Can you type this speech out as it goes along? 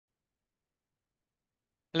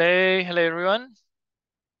Hello everyone.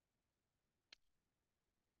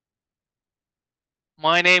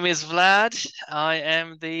 My name is Vlad. I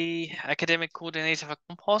am the academic coordinator for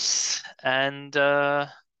COMPOS and the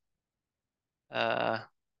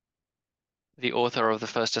author of the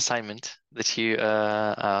first assignment that you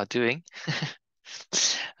are doing.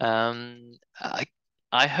 um, I,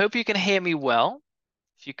 I hope you can hear me well.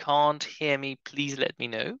 If you can't hear me, please let me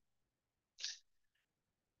know.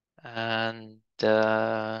 And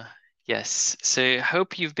yes, so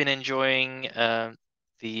hope you've been enjoying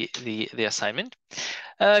the assignment.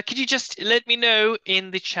 Could you just let me know in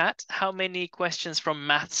the chat how many questions from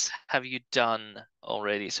maths have you done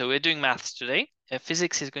already? So we're doing maths today.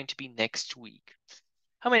 Physics is going to be next week.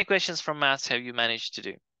 How many questions from maths have you managed to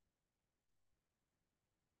do?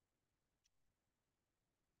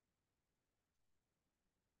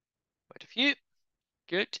 Quite a few.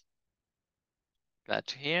 Good. Glad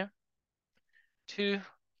to hear. 2,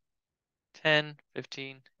 10,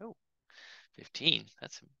 15. Oh, 15.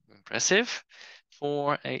 That's impressive.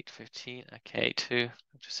 4, 8, 15. Okay, 2,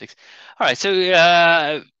 6. All right. So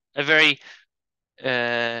a very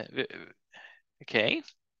okay.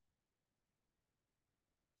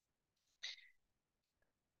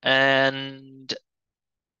 And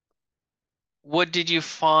what did you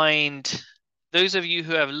find? Those of you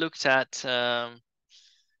who have looked at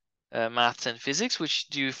maths and physics, which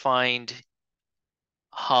do you find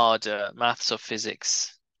harder, maths or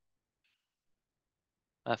physics?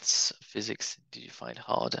 Maths, physics, did you find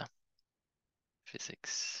harder?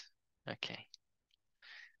 Physics. Okay.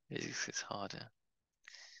 Physics is harder.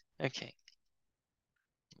 Okay.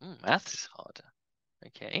 Maths is harder.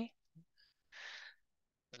 Okay.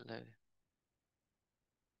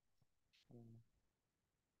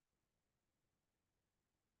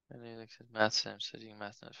 Maths, I'm studying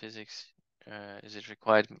maths, not physics. Is it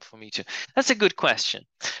required for me to? That's a good question.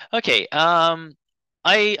 Okay. I'll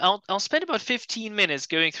spend about 15 minutes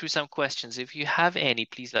going through some questions. If you have any,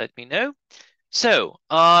 please let me know. So,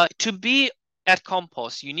 to be at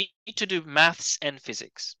COMPOS, you need to do maths and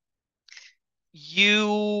physics.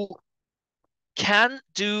 You can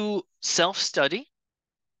do self-study.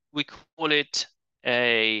 We call it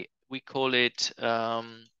a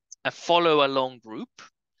follow-along group,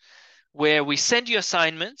 where we send you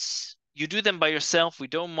assignments. You do them by yourself. We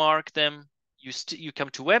don't mark them. You come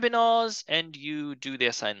to webinars and you do the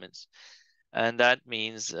assignments. And that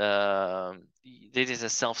means this is a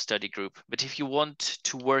self-study group. But if you want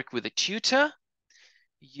to work with a tutor,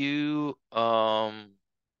 you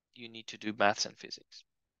need to do maths and physics.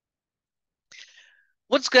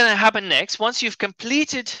 What's going to happen next? Once you've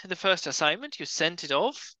completed the first assignment, you sent it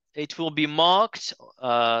off. It will be marked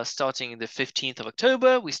starting the 15th of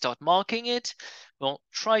October. We start marking it. We'll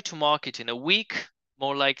try to mark it in a week,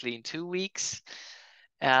 more likely in 2 weeks.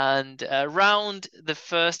 And around the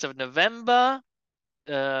 1st of November,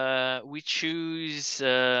 we choose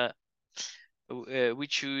a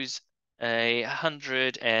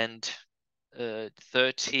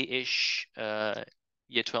 130-ish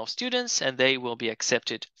Year 12 students, and they will be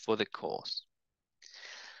accepted for the course.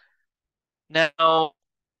 Now,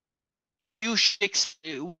 we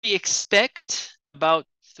expect about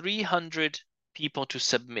 300 people to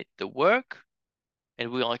submit the work, and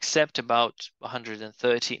we'll accept about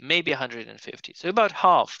 130, maybe 150. So about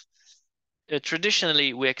half.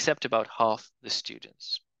 Traditionally, we accept about half the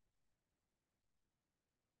students.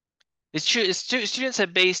 The students are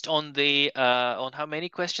based on the on how many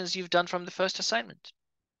questions you've done from the first assignment.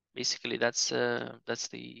 Basically, that's the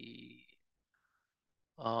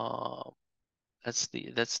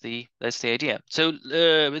idea. So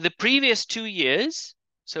the previous 2 years,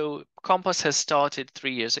 so COMPOS has started 2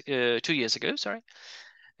 years ago. Sorry,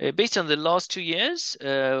 based on the last 2 years,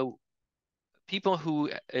 people who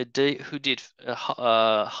did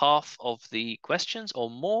half of the questions or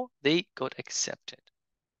more, they got accepted.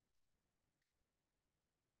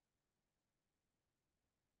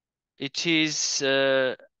 It is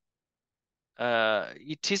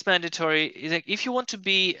mandatory. If you want to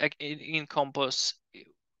be in COMPOS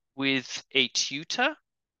with a tutor,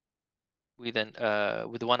 with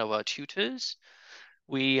one of our tutors,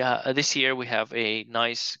 we this year we have a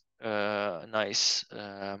nice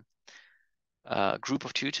group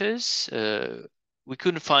of tutors. We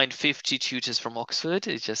couldn't find 50 tutors from Oxford.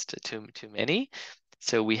 It's just too many.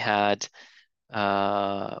 So we have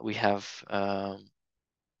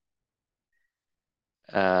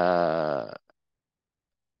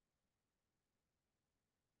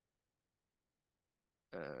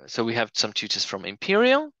so we have some tutors from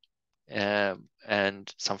Imperial,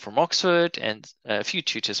 and some from Oxford, and a few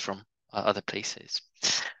tutors from other places.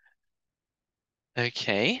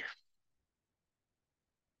 Okay.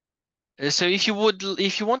 So if you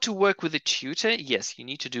want to work with a tutor, yes, you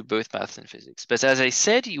need to do both maths and physics. But as I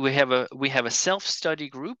said, we have a self-study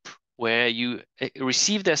group where you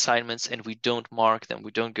receive the assignments and we don't mark them,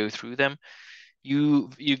 we don't go through them. You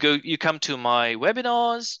come to my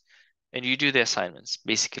webinars and you do the assignments.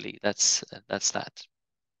 Basically, that's that.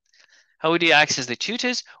 How do you access the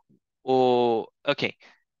tutors? Or okay,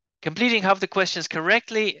 completing half the questions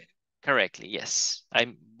correctly. Correctly, yes.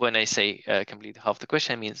 When I say complete half the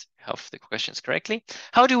question, I mean half the questions correctly.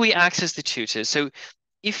 How do we access the tutors? So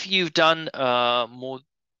if you've done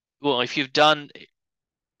if you've done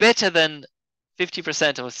better than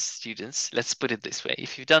 50% of students, let's put it this way,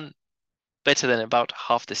 if you've done better than about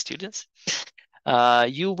half the students,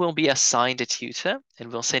 you will be assigned a tutor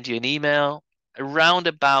and we'll send you an email around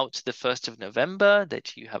about the 1st of November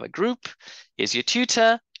that you have a group. Here's your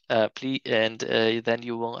tutor. Please, and then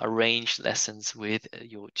you will arrange lessons with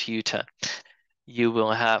your tutor. You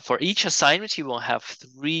will have, for each assignment, you will have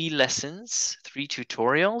 3 lessons, 3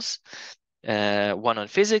 tutorials, one on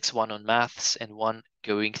physics, one on maths, and one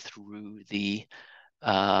going through the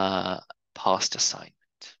past assignment.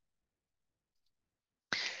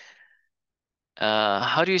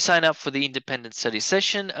 How do you sign up for the independent study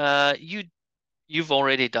session? You've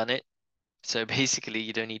already done it. So basically,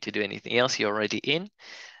 you don't need to do anything else. You're already in.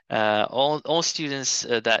 All students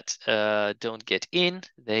that don't get in,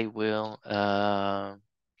 they will.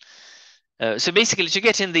 So basically, to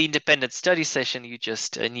get in the independent study session, you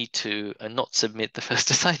just need to not submit the first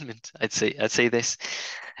assignment. I'd say this.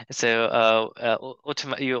 So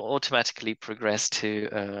you automatically progress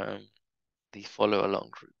to the follow along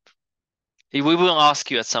group. We will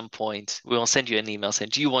ask you at some point. We will send you an email saying,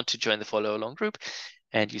 "Do you want to join the follow along group?"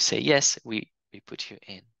 And you say yes. We put you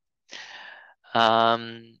in.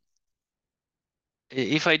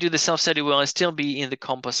 If I do the self-study, will I still be in the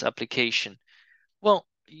COMPOS application? Well,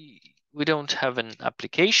 we don't have an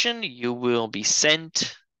application. You will be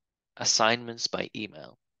sent assignments by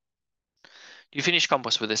email. You finish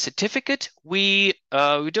COMPOS with a certificate. We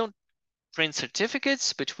don't print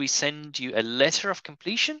certificates, but we send you a letter of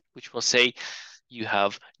completion, which will say you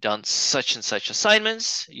have done such and such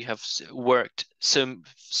assignments. You have worked so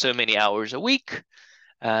many hours a week,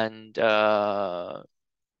 and yeah,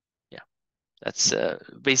 that's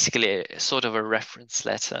basically a sort of a reference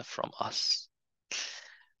letter from us.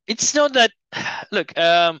 It's not that. Look,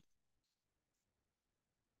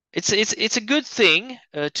 it's a good thing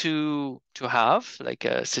to have like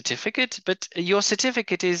a certificate, but your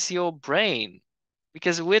certificate is your brain,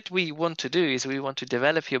 because what we want to do is we want to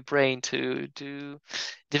develop your brain to do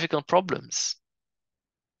difficult problems,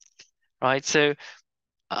 right? So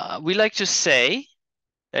we like to say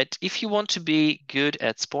that if you want to be good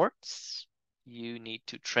at sports, you need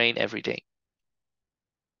to train every day.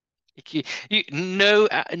 No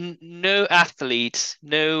athlete,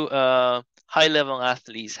 no high-level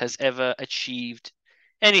athletes has ever achieved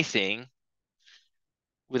anything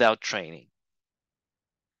without training.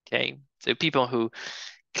 Okay, so people who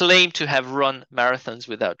claim to have run marathons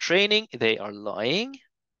without training, they are lying,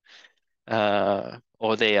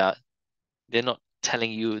 or they're not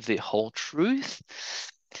telling you the whole truth.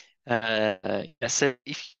 So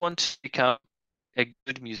if you want to become a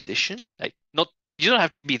good musician, like not you don't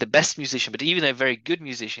have to be the best musician, but even a very good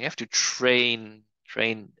musician, you have to train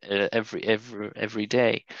every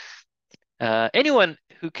day. Anyone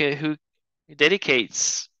who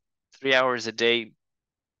dedicates 3 hours a day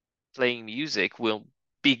playing music will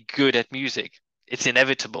be good at music. It's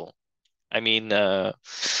inevitable. I mean, the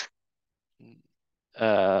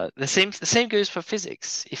same goes for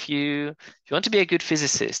physics. If you want to be a good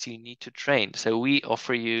physicist, you need to train. So we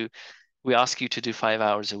ask you to do 5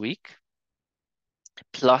 hours a week,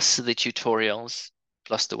 plus the tutorials,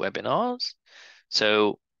 plus the webinars.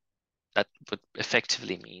 So that would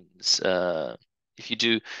effectively means if you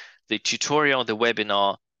do the tutorial, the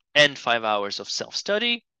webinar, and 5 hours of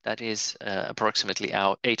self-study, that is approximately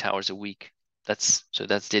 8 hours a week. That's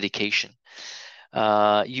dedication.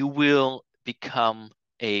 You will become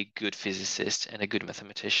a good physicist and a good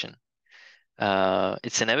mathematician.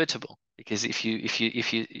 It's inevitable, because if you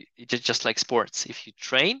just like sports, if you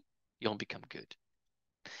train, you'll become good.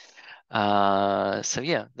 So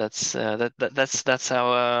yeah, that's the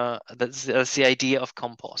idea of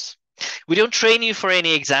COMPOS. We don't train you for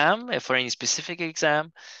any exam, for any specific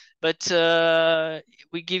exam, but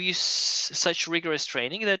we give you such rigorous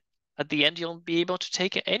training that at the end you'll be able to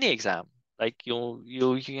take any exam. Like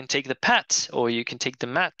you can take the PAT, or you can take the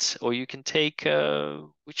MAT, or you can take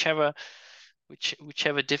whichever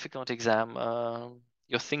difficult exam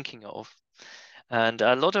you're thinking of. And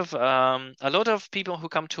a lot of people who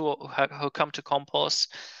come to COMPOS,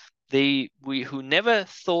 who never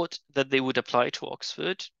thought that they would apply to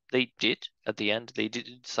Oxford, they did at the end. They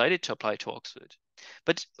decided to apply to Oxford,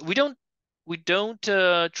 but we don't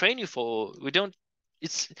train you for. We don't.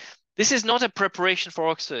 It's This is not a preparation for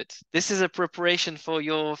Oxford. This is a preparation for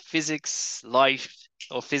your physics life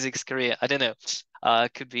or physics career. I don't know.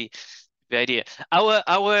 Could be the idea.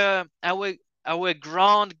 Our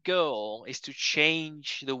grand goal is to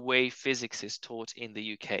change the way physics is taught in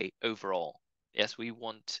the UK overall. Yes, we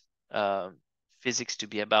want physics to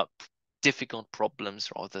be about difficult problems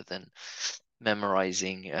rather than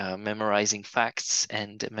memorizing facts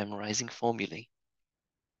and memorizing formulae.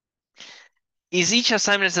 Is each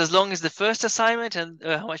assignment as long as the first assignment, and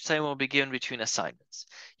how much time will be given between assignments?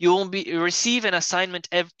 You will receive an assignment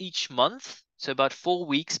each month, so about 4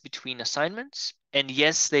 weeks between assignments, and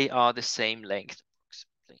yes, they are the same length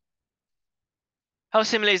approximately. How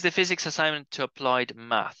similar is the physics assignment to applied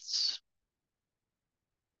maths?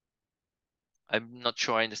 I'm not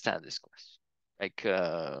sure I understand this question. Like,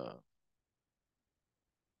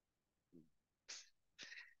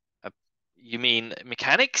 you mean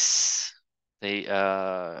mechanics? They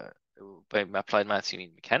by applied maths, you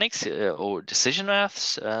mean mechanics or decision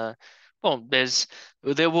maths? Well,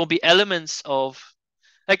 there will be elements of,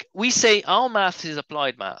 like, we say our maths is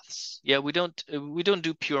applied maths. Yeah, we don't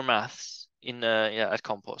do pure maths at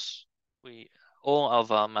COMPOS. All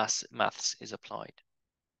of our maths is applied.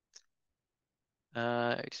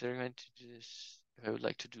 Is there going to do this? I would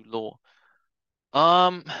like to do law.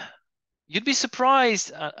 You'd be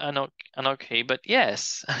surprised, okay, but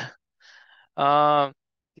yes.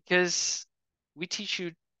 Because we teach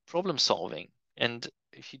you problem solving, and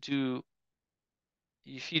if you do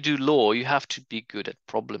law, you have to be good at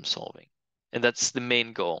problem solving, and that's the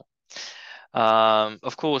main goal.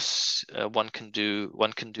 Of course, one can do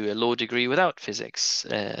a law degree without physics,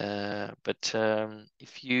 but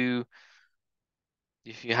if you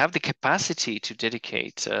have the capacity to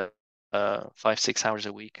dedicate 5-6 hours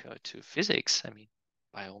a week to physics, I mean,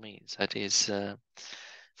 by all means, that is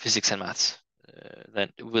physics and maths.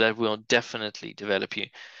 That will definitely develop you.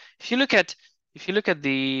 If you look at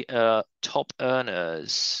the top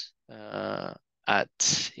earners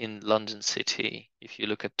in London City, if you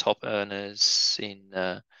look at top earners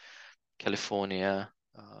in California,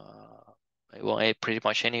 pretty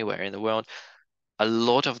much anywhere in the world, a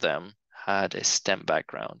lot of them had a STEM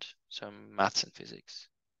background, so maths and physics.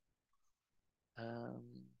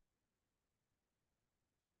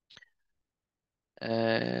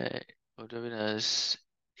 Webinars.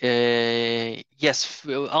 Yes,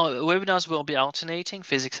 webinars will be alternating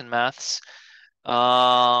physics and maths.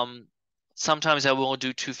 Sometimes I will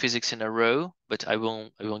do 2 physics in a row, but I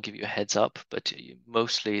won't give you a heads up. But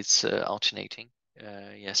mostly it's alternating.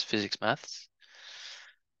 Yes, physics, maths.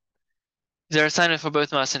 Is there assignment for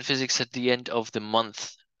both maths and physics at the end of the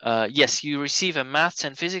month? Yes, you receive a maths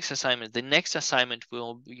and physics assignment. The next assignment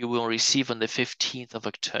you will receive on the 15th of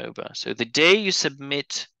October. So the day you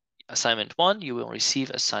submit assignment 1, you will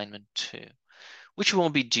receive assignment 2, which will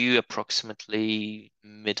be due approximately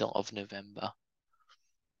middle of November.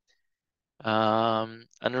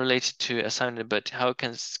 Unrelated to assignment, but how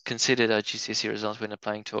considered are GCSE results when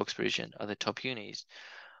applying to Oxbridge and other top unis?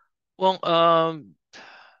 Well,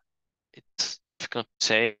 it's difficult to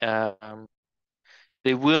say.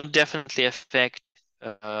 They will definitely affect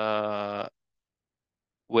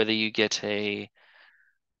whether you get an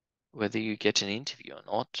interview or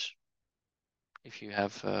not. If you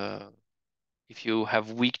have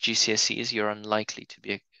weak GCSEs, you're unlikely to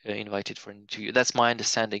be invited for an interview. That's my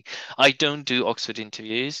understanding. I don't do Oxford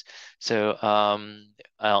interviews, so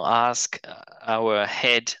I'll ask our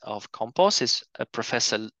head of COMPOS, is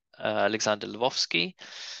Professor Alexander Lvovsky,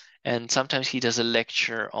 and sometimes he does a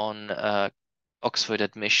lecture on Oxford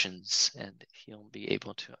admissions, and he'll be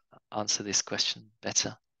able to answer this question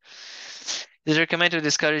better. Is it recommended or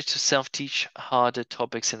discouraged to self-teach harder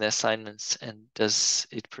topics in the assignments, and does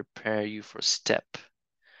it prepare you for STEP?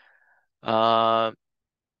 Right.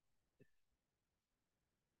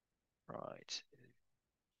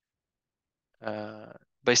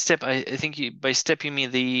 By STEP, I think by STEP you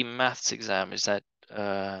mean the maths exam. Is that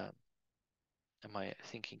am I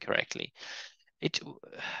thinking correctly? It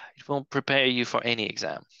won't prepare you for any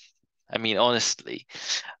exam. I mean, honestly,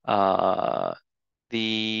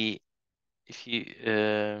 if you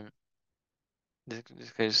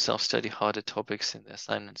self-study harder topics in the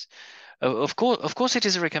assignments. Of course, it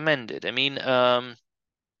is recommended. I mean,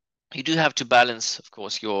 You do have to balance, of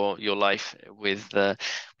course, your life with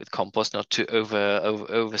COMPOS, not to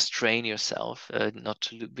overstrain yourself, not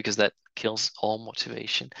to, because that kills all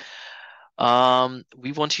motivation.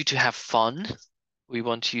 We want you to have fun. We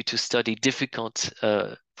want you to study difficult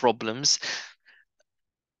problems,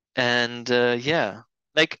 and yeah,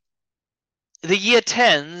 like the year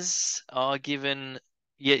 10s are given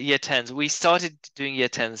year 10s. We started doing year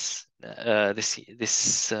 10s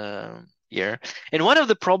this year. And one of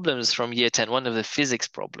the problems from year 10, one of the physics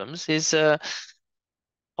problems is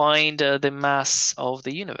find the mass of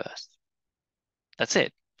the universe. That's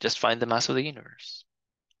it. Just find the mass of the universe.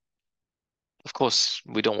 Of course,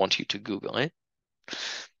 we don't want you to Google it.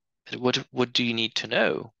 But what do you need to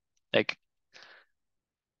know? Like,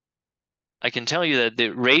 I can tell you that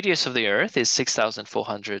the radius of the Earth is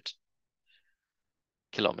 6,400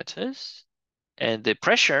 kilometers, and the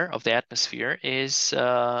pressure of the atmosphere is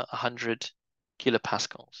 100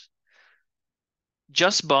 kilopascals.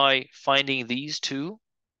 Just by finding these two,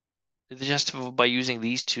 just by using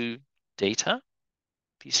these two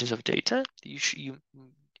pieces of data, you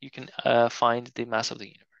can find the mass of the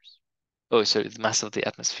universe. Oh, sorry, the mass of the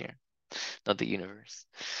atmosphere, not the universe.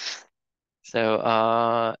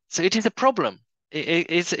 So it is a problem.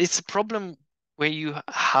 It's a problem where you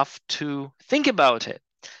have to think about it.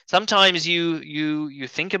 Sometimes you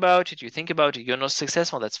think about it, you're not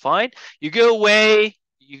successful, that's fine. You go away,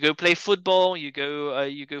 you go play football, you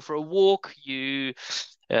go for a walk,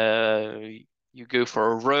 uh, you go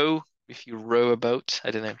for a row, if you row a boat,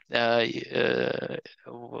 I don't know,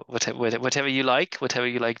 whatever you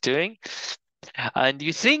like doing, and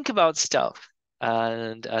you think about stuff,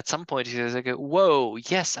 and at some point you just go, whoa,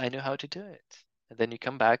 yes, I know how to do it, and then you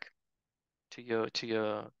come back to your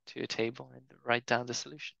table and write down the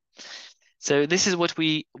solution. So this is what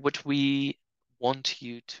we want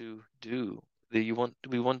you to do. We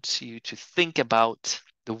want you to think about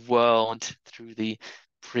the world through the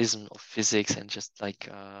prism of physics, and just like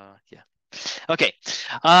yeah. Okay.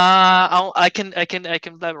 I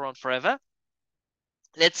can blabber on forever.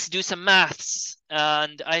 Let's do some maths.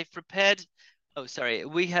 And I've prepared. Oh, sorry.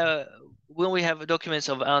 When we have documents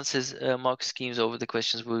of answers, mark schemes over the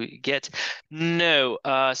questions we get. No.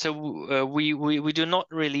 So we do not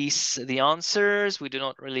release the answers. We do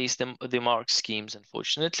not release the mark schemes,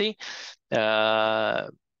 unfortunately.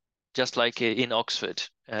 Just like in Oxford.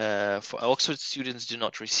 For Oxford students do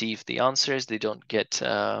not receive the answers. They don't get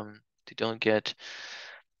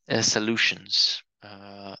solutions.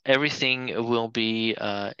 Everything will be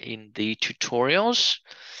in the tutorials.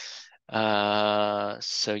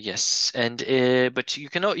 So yes, and but you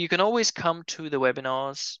can always come to the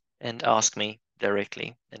webinars and ask me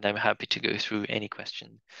directly, and I'm happy to go through any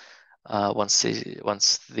question once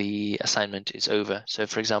the assignment is over. So,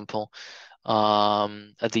 for example,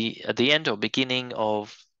 at the end or beginning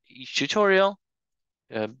of each tutorial,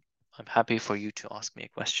 I'm happy for you to ask me a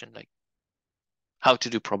question like how to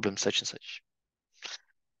do problems such and such.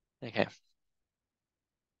 Okay.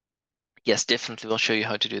 Yes, definitely. We'll show you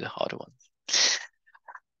how to do the harder ones.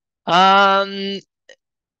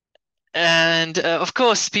 And of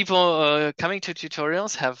course, people coming to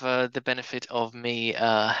tutorials have the benefit of me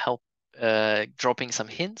help dropping some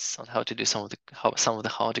hints on how to do some of the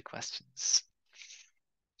harder questions.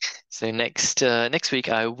 So next week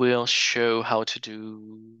I will show how to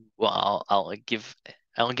do. Well, I'll give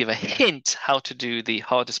a hint how to do the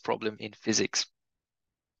hardest problem in physics,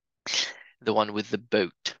 the one with the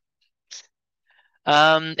boat.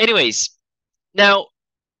 Anyways, now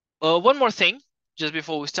one more thing just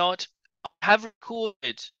before we start. I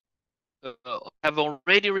have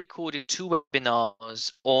already recorded 2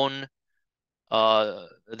 webinars on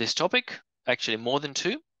this topic, actually more than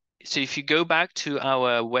 2. So if you go back to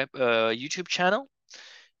our YouTube channel,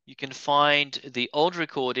 you can find the old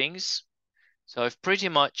recordings. So I've pretty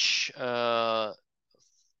much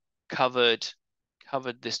covered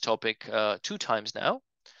this topic 2 times now,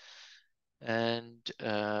 and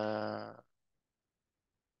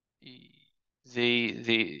you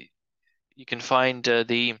can find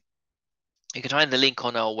the link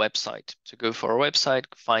on our website. So go for our website,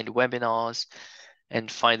 find webinars, and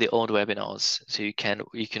find the old webinars, so you can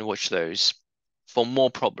watch those for more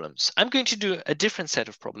problems. I'm going to do a different set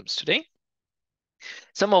of problems today.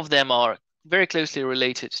 Some of them are very closely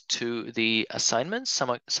related to the assignments. Some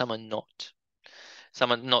are not.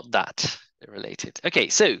 Some are not that related. Okay,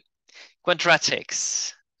 so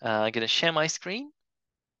quadratics. I'm going to share my screen.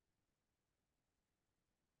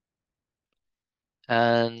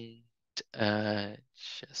 And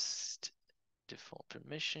just default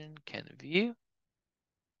permission, can view.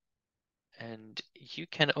 And you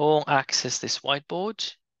can all access this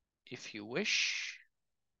whiteboard if you wish.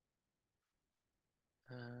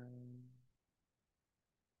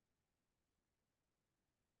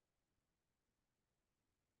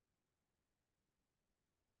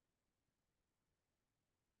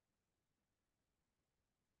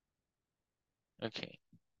 Okay.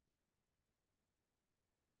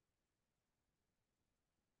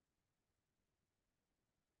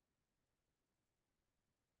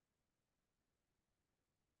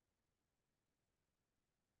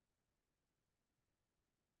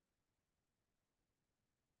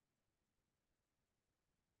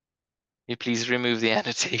 You please remove the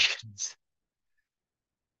annotations.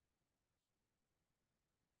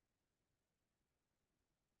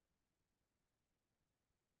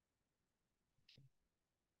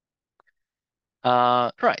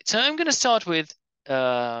 Right, so I'm going to start with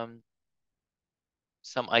some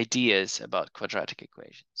ideas about quadratic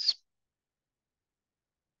equations.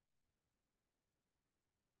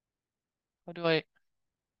 How do I?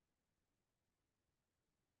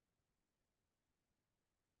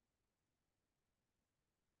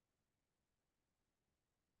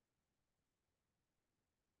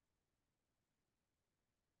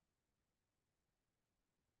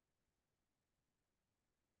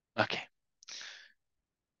 Okay.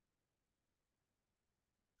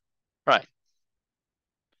 Right.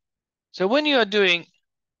 So when you are doing,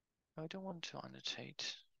 I don't want to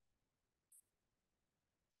annotate.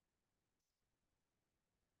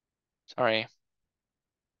 Sorry.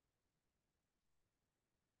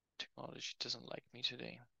 Technology doesn't like me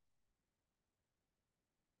today.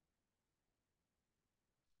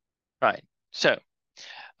 Right. So,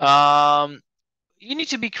 you need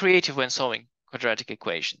to be creative when solving quadratic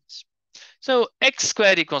equations. So x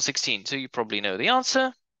squared equals 16. So you probably know the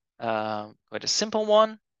answer. Quite a simple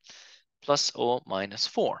one. Plus or minus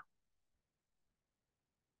 4.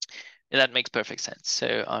 And that makes perfect sense.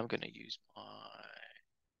 So I'm going to use my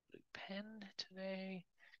blue pen today.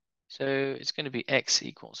 So it's going to be x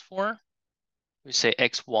equals 4. We say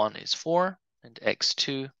x1 is 4 and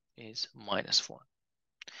x2 is minus 4.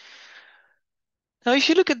 Now, if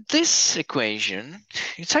you look at this equation,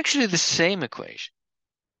 it's actually the same equation.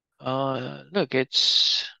 Look,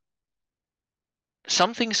 it's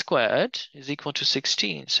something squared is equal to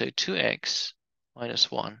 16. So 2x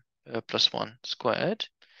minus 1 plus 1 squared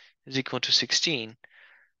is equal to 16.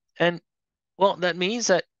 And, well, that means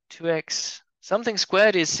that 2x, something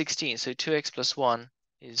squared is 16. So 2x plus 1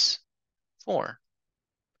 is 4.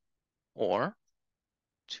 Or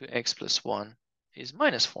 2x plus 1 is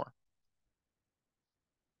minus 4.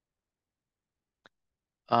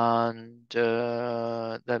 And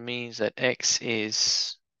that means that x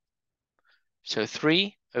is, so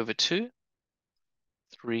 3 over 2,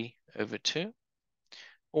 3 over 2,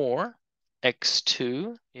 or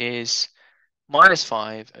x2 is minus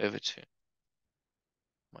 5 over 2.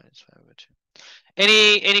 Minus 5 over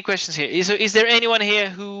 2. Any questions here? Is there anyone here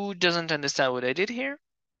who doesn't understand what I did here?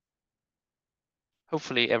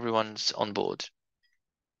 Hopefully everyone's on board.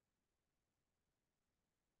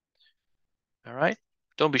 All right.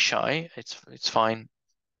 Don't be shy. It's fine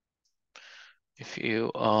if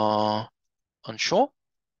you are unsure.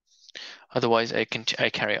 Otherwise, I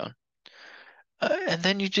carry on. And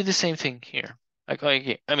then you do the same thing here. Like,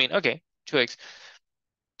 okay, I mean, okay,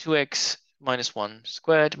 2x minus 1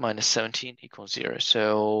 squared minus 17 equals 0.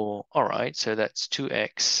 So, all right, so that's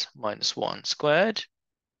 2x minus 1 squared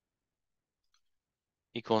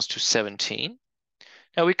equals to 17.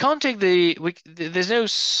 Now we can't take there's no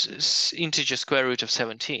integer square root of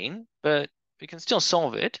 17, but we can still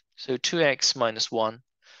solve it. So 2x minus 1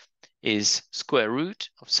 is square root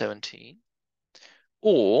of 17,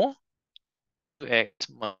 or 2x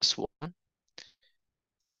minus 1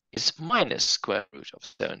 is minus square root of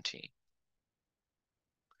 17.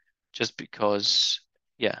 Just because,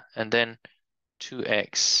 yeah, and then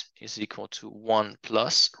 2x is equal to 1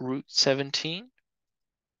 plus root 17.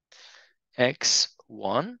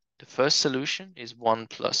 x1, the first solution is 1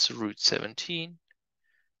 plus root 17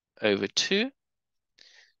 over 2.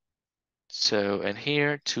 So, and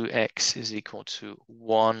here 2x is equal to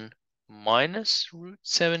 1 minus root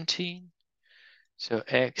 17. So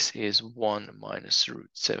x is 1 minus root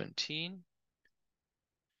 17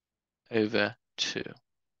 over 2.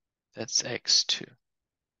 That's x2.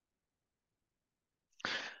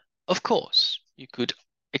 Of course, you could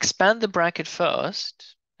expand the bracket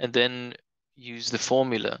first and then use the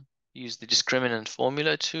formula, use the discriminant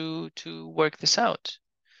formula to work this out.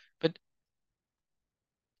 But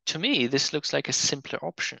to me, this looks like a simpler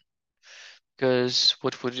option, because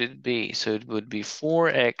what would it be? So it would be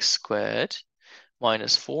 4x squared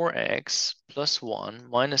minus 4x plus 1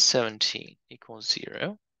 minus 17 equals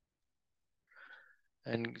 0.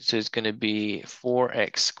 And so it's going to be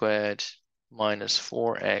 4x squared minus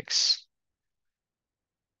 4x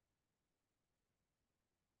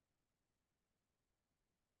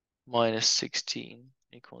minus 16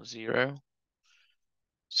 equals 0.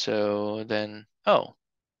 So then, oh,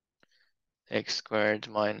 x squared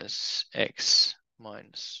minus x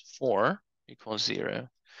minus 4 equals 0.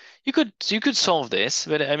 You could solve this,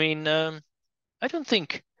 but I mean, I don't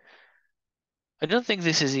think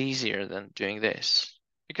this is easier than doing this,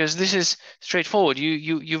 because this is straightforward.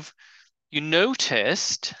 You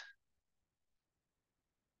noticed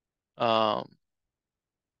I'm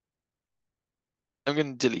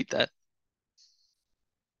going to delete that.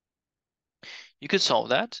 You could solve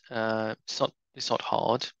that. It's not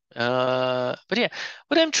hard. But yeah,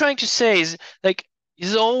 what I'm trying to say is, like,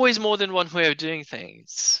 there's always more than one way of doing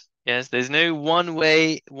things. Yes, there's no one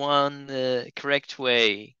way, one correct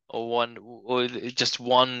way, or just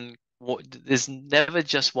one. There's never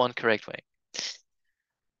just one correct way.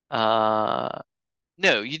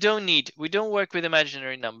 No, you don't need. We don't work with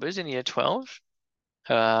imaginary numbers in year 12.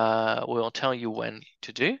 We'll tell you when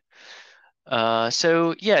to do.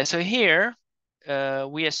 So yeah, so here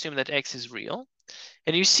we assume that x is real.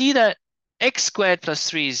 And you see that x squared plus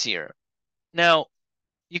 3 is 0. Now,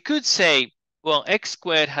 you could say, well, x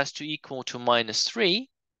squared has to equal to minus 3,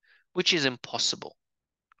 which is impossible.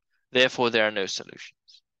 Therefore, there are no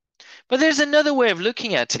solutions. But there's another way of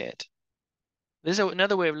looking at it.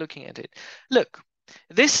 Another way of looking at it. Look,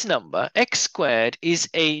 this number, x squared, is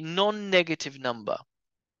a non-negative number.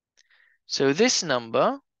 So this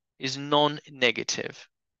number is non-negative.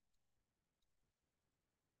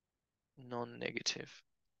 Non-negative.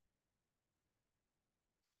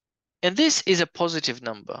 And this is a positive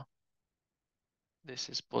number. This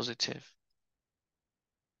is positive.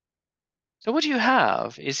 So what you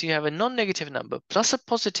have is you have a non-negative number plus a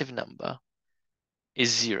positive number is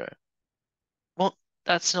 0. Well,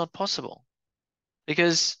 that's not possible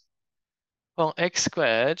because, well, x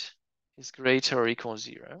squared is greater or equal to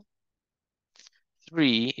 0.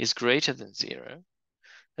 3 is greater than 0.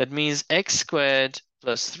 That means x squared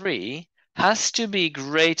plus 3 has to be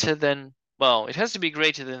greater than, well, it has to be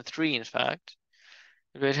greater than 3, in fact.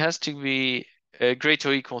 But it has to be greater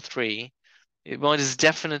or equal to 3. Well, it is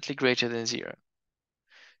definitely greater than 0.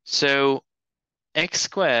 So x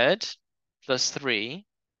squared plus 3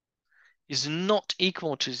 is not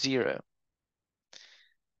equal to 0.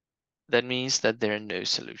 That means that there are no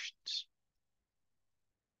solutions.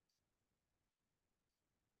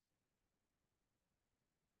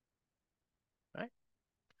 Right?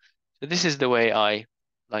 So this is the way I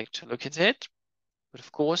like to look at it. But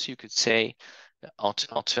of course, you could say that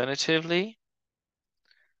alternatively,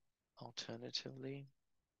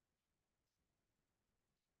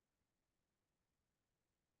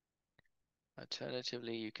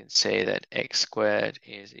 you can say that x squared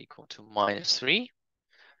is equal to minus 3.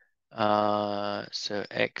 So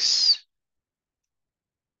x,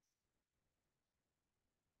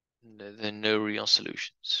 there are no real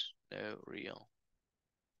solutions. No real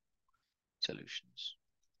solutions.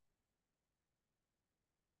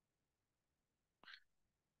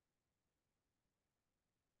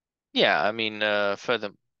 Yeah, I mean,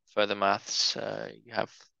 further maths, you have.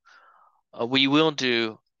 We will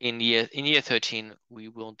do in year 13. We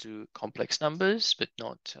will do complex numbers, but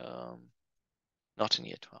not in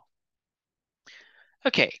year 12.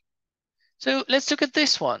 Okay, so let's look at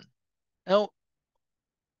this one. Now,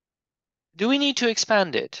 do we need to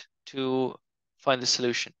expand it to find the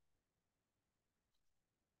solution?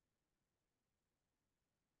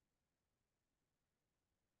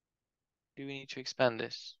 Do we need to expand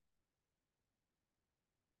this?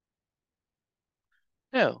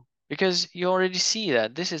 No, because you already see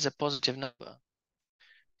that this is a positive number.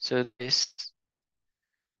 So this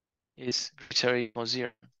is greater or equal to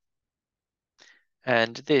 0.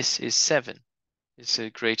 And this is 7. It's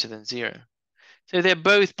greater than 0. So they're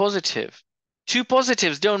both positive. Two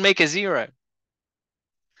positives don't make a 0.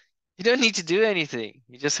 You don't need to do anything.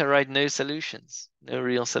 You just write no solutions, no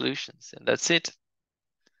real solutions, and that's it.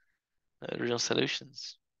 No real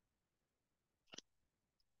solutions.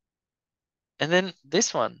 And then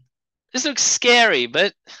this one. This looks scary,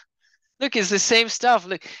 but look, it's the same stuff.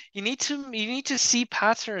 Look, you need to see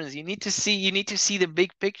patterns. You need to see the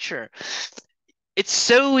big picture. It's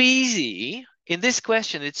so easy in this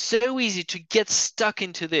question. It's so easy to get stuck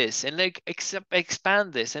into this and like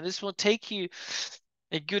expand this, and this will take you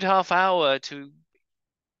a good half hour to,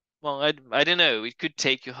 well, I don't know. It could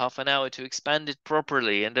take you half an hour to expand it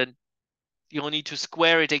properly, and then you'll need to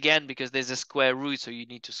square it again because there's a square root, so you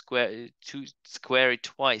need to square it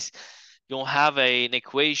twice. You'll have an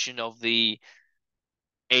equation of the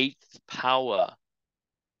eighth power,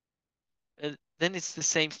 then it's the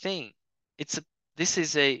same thing. This is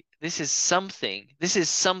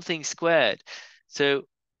something squared. So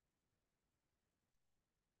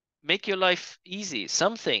make your life easy.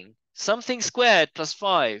 Something squared plus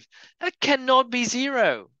 5. That cannot be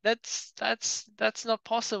 0. That's not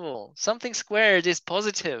possible. Something squared is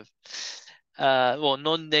positive. Well,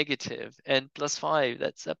 non-negative, and plus 5,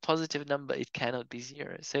 that's a positive number. It cannot be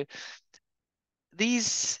 0. So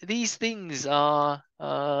these things are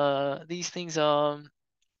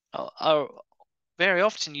very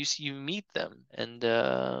often you meet them, and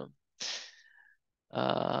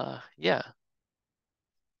yeah,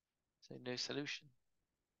 so no solution.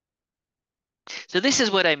 So this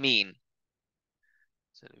is what I mean.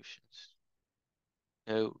 Solutions.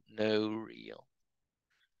 No real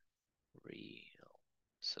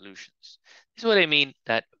solutions. This is what I mean,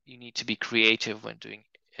 that you need to be creative when doing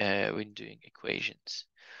equations.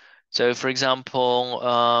 So for example,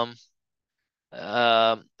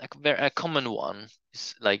 a common one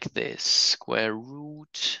is like this: square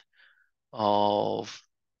root of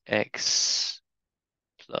x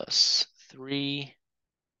plus 3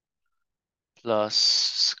 plus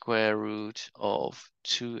square root of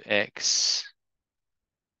 2x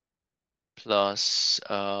plus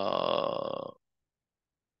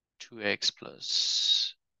 2x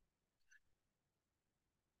plus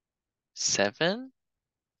 7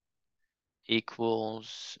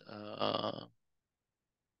 equals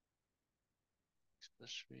x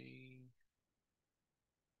plus 3.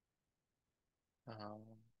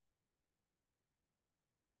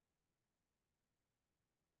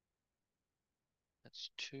 That's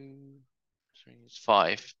 2, 3 is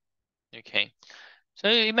 5. Okay. So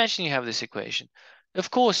imagine you have this equation. Of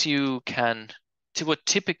course, you can,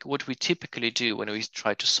 what we typically do when we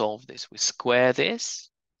try to solve this, we square this,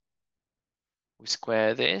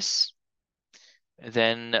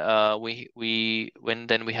 then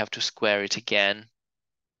then we have to square it again.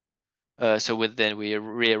 So then we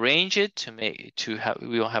rearrange it to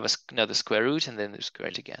we will have another square root, and then we square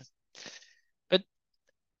it again. But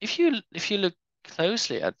if you look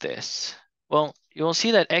closely at this, well, you will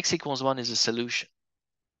see that x equals 1 is a solution.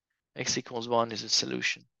 X equals 1 is a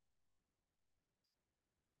solution.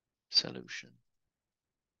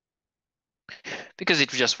 Because it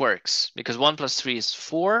just works. Because 1 plus 3 is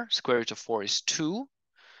 4, square root of 4 is 2,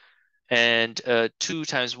 and 2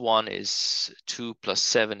 times 1 is 2 plus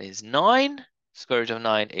 7 is 9, square root of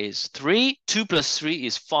 9 is 3, 2 plus 3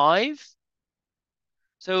 is 5.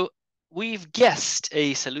 So we've guessed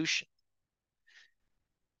a solution.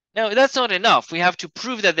 Now, that's not enough. We have to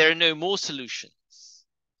prove that there are no more solutions.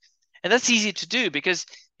 And that's easy to do because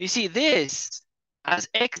you see this, as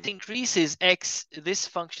x increases, this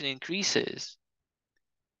function increases.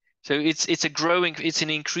 So it's an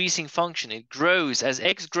increasing function. It grows. As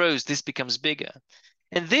x grows, this becomes bigger.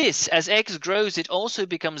 And this, as x grows, it also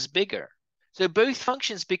becomes bigger. So both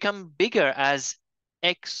functions become bigger as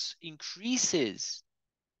x increases.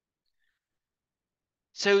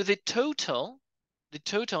 So the total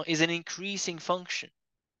is an increasing function.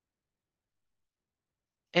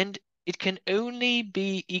 And it can only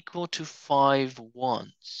be equal to 5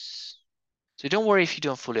 once. So don't worry if you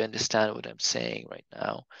don't fully understand what I'm saying right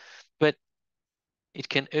now. But it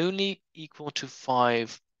can only equal to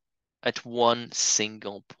 5 at one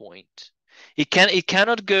single point. It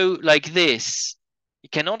cannot go like this.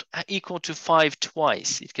 It cannot equal to 5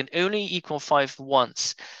 twice. It can only equal 5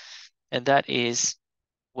 once. And that is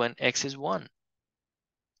when x is 1.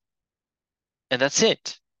 And that's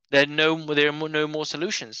it. There are no more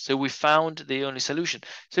solutions. So we found the only solution.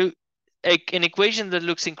 So an equation that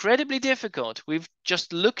looks incredibly difficult, we've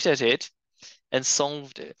just looked at it and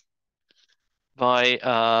solved it by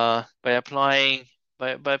applying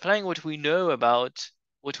what we know about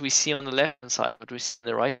what we see on the left-hand side, what we see on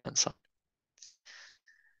the right-hand side.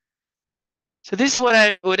 So this is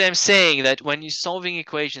what I'm saying, that when you're solving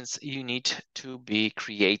equations, you need to be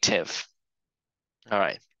creative. All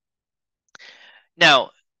right.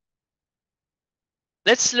 Now,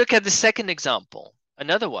 let's look at the second example,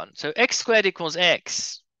 another one. So x squared equals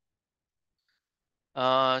x.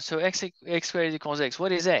 So x squared equals x.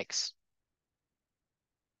 What is x?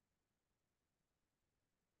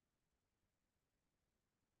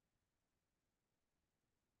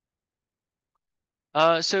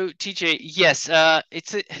 So TJ, yes,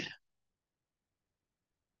 it's a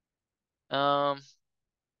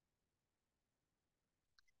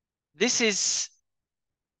this is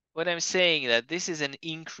what I'm saying, that this is an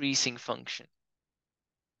increasing function.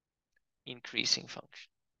 Increasing.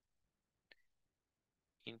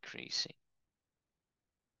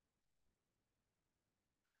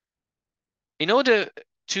 in order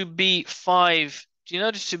to be 5, in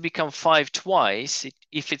order to become 5 twice,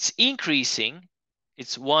 if it's increasing,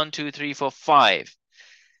 it's 1, 2, 3, 4, 5.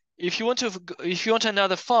 If you want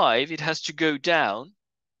another 5, it has to go down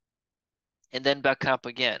and then back up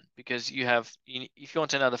again, because if you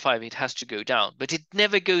want another 5, it has to go down, but it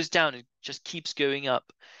never goes down. It just keeps going up.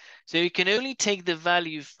 So you can only take the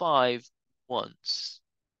value 5 once,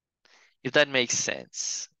 if that makes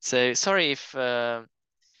sense. So sorry if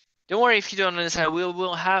don't worry if you don't understand.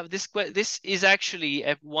 We'll have this. This is actually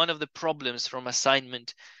one of the problems from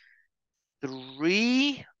assignment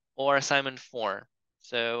 3 or assignment 4.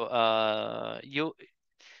 So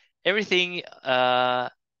everything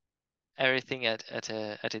everything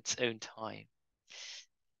at its own time.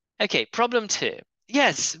 Okay, problem 2.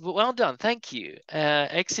 Yes, well done. Thank you.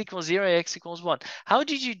 X equals 0, x equals 1. How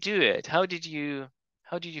did you do it? How did you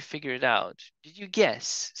figure it out? Did you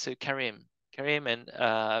guess? So Karim and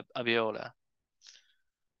Abiola.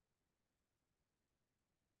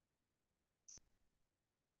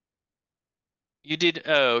 You did.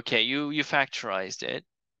 Oh, okay. You factorized it.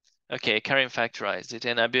 Okay, Karim factorized it.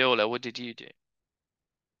 And Abiola, what did you do?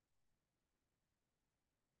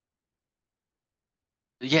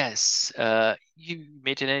 Yes, you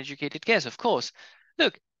made an educated guess, of course.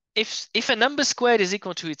 Look, if a number squared is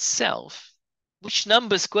equal to itself, which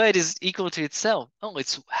number squared is equal to itself? Oh,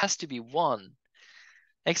 it has to be 1.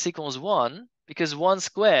 X equals 1, because 1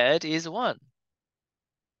 squared is 1.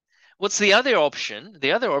 What's the other option?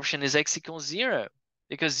 The other option is x equals 0,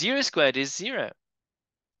 because 0 squared is 0.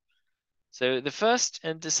 So the first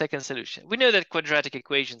and the second solution. We know that quadratic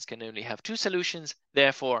equations can only have 2 solutions.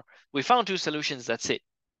 Therefore, we found 2 solutions. That's it.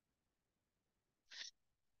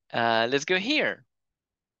 Let's go here.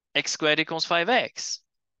 X squared equals 5x.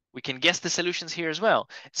 We can guess the solutions here as well.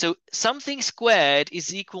 So something squared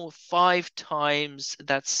is equal 5 times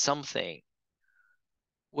that something.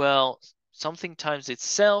 Well, something times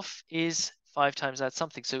itself is 5 times that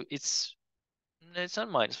something. So it's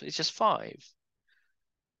not minus, it's just 5.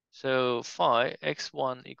 So 5,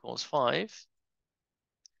 x1 equals 5.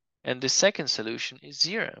 And the second solution is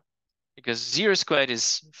 0, because 0 squared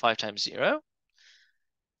is 5 times 0.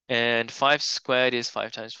 And 5 squared is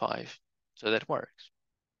 5 times 5. So that works.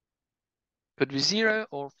 Could be 0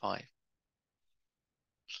 or 5.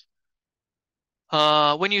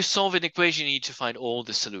 When you solve an equation, you need to find all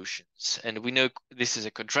the solutions. And we know this is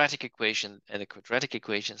a quadratic equation, and the quadratic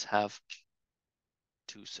equations have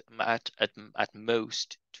at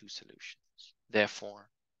most 2 solutions. Therefore,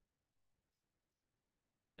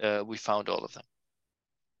 we found all of them.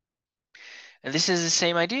 And this is the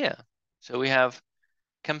same idea. So we have,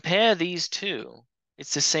 compare these two.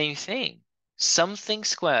 It's the same thing. Something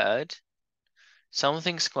squared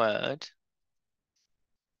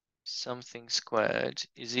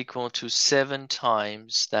is equal to 7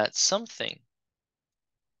 times that something.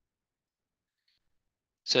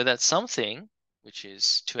 So that something, which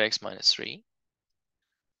is 2x minus 3,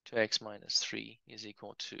 2x minus 3 is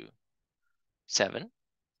equal to 7,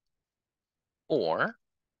 or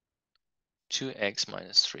 2x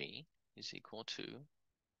minus 3 is equal to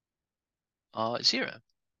 0.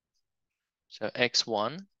 So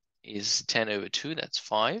x1 is 10 over 2, that's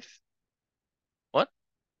 5. What?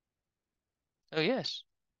 Oh, yes,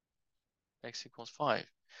 x equals 5,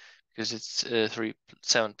 because it's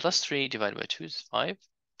 7 plus 3 divided by 2 is 5,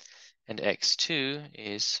 and x2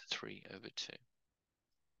 is 3 over 2.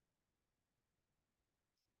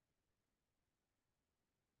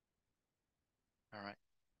 All right.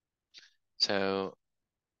 So,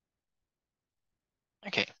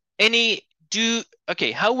 okay.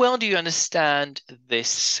 Okay, how well do you understand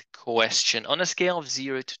this question on a scale of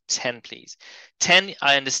 0 to 10, please? 10,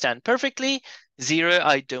 I understand perfectly. 0,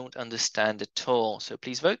 I don't understand at all. So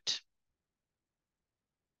please vote.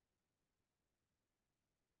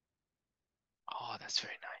 Oh, that's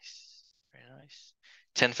very nice. Very nice.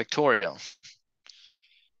 10 factorial.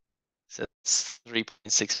 So that's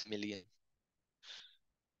 3.6 million,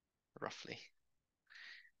 roughly.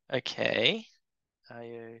 Okay. So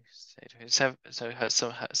it has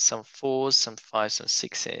some 4s, some 5s, some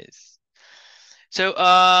 6s. So,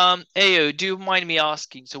 Ayo, do you mind me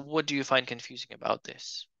asking, so what do you find confusing about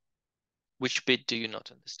this? Which bit do you not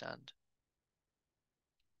understand?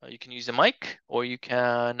 You can use the mic, or you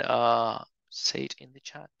can say it in the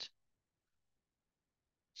chat.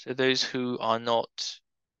 So those who are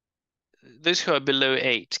below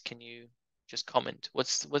 8, can you just comment? What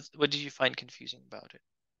did you find confusing about it?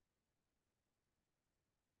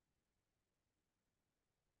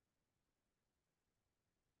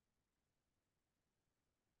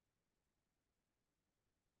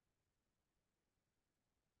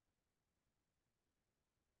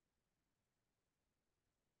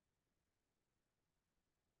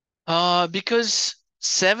 Because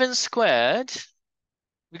 7 squared,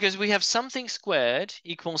 because we have something squared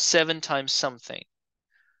equals 7 times something.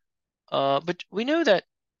 But we know that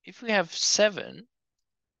if we have 7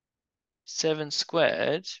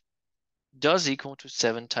 squared does equal to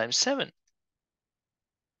 7 times 7.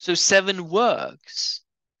 So 7 works.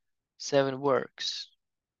 7 works.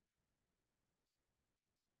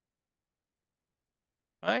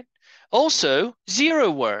 Right? Also,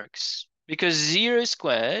 0 works because 0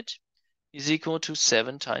 squared is equal to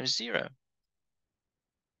 7 times 0.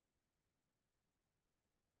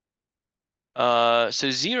 So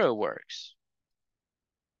 0 works.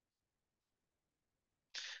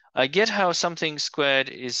 I get how something squared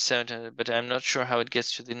is 7, but I'm not sure how it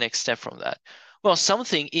gets to the next step from that. Well,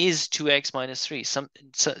 something is 2x minus 3.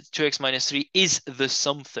 2x minus 3 is the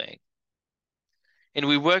something. And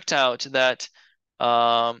we worked out that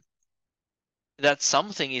that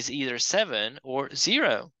something is either 7 or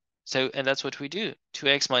 0. So, and that's what we do.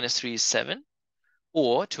 2x minus 3 is 7,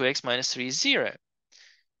 or 2x minus 3 is 0.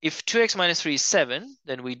 If 2x minus 3 is 7,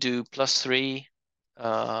 then we do plus 3.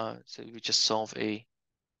 So we just solve a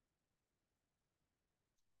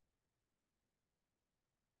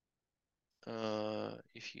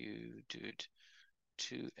if you do it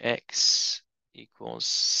 2x equals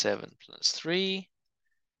 7 plus 3,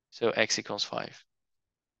 so x equals 5.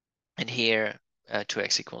 And here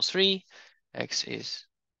 2x equals 3, x is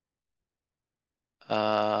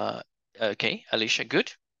okay, Alicia,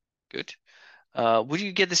 good. Would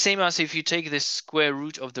you get the same answer if you take the square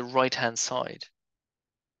root of the right-hand side?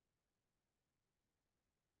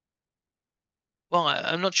 Well,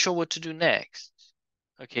 I'm not sure what to do next.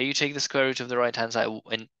 Okay, you take the square root of the right-hand side,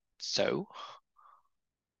 and so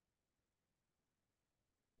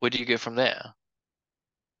where do you go from there?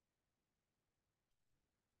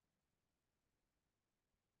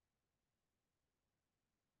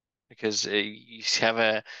 Because you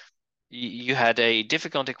had a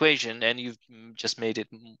difficult equation and you've just made it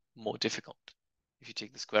more difficult if you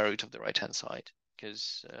take the square root of the right-hand side.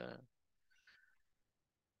 Because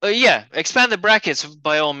yeah, expand the brackets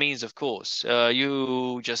by all means, of course.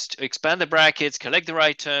 You just expand the brackets, collect the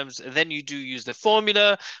right terms, and then you do use the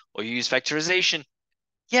formula or you use factorization.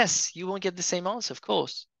 Yes, you won't get the same answer, of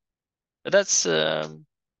course. But that's you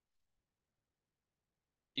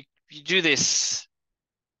do this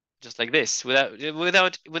just like this without you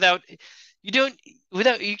don't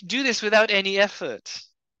without you do this without any effort.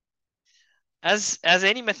 As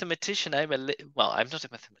any mathematician, well, I'm not a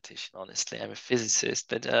mathematician, honestly. I'm a physicist,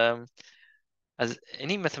 but as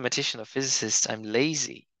any mathematician or physicist, I'm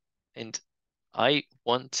lazy, and I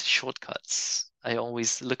want shortcuts. I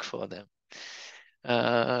always look for them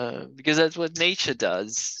because that's what nature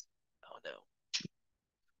does. Oh no,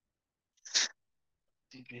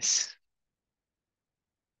 do this.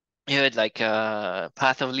 You had like a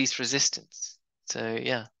path of least resistance. So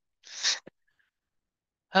yeah.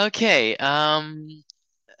 Okay.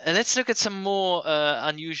 Let's look at some more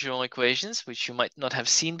unusual equations, which you might not have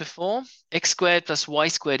seen before. X squared plus y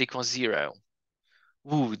squared equals 0.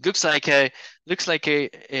 Ooh, it looks like a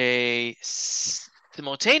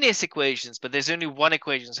simultaneous equations, but there's only one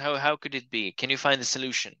equation. How could it be? Can you find the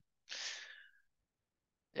solution?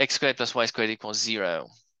 X squared plus y squared equals 0.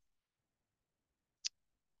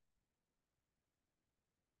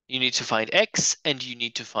 You need to find x and you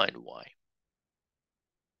need to find y.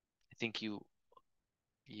 I think you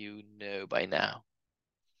know by now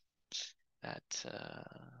that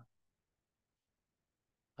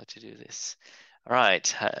how to do this. All right,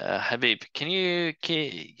 Habib,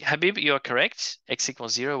 Habib, you are correct. X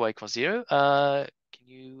equals 0, y equals 0. Can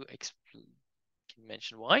you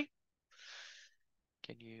mention why?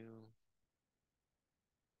 Can you?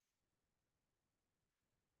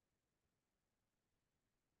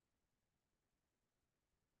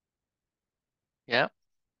 Yeah,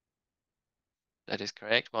 that is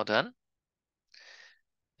correct. Well done.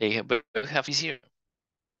 They both have 0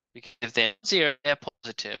 because if they're 0, they're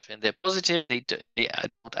positive, and they're positive, they don't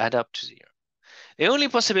add up to 0. The only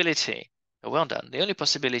possibility, well done. The only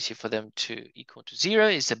possibility for them to equal to 0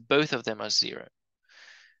 is that both of them are 0.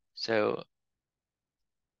 So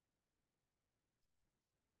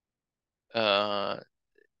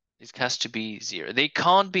it has to be 0. They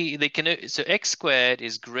can't be, so x squared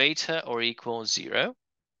is greater or equal 0,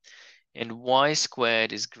 and y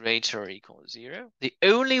squared is greater or equal to 0. The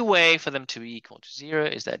only way for them to be equal to 0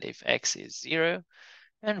 is that if x is 0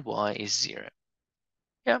 and y is 0.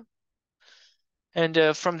 Yeah.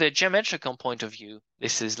 And from the geometrical point of view,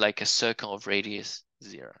 this is like a circle of radius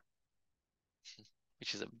 0,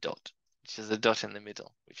 which is a dot, which is a dot in the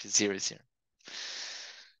middle, which is 0, 0.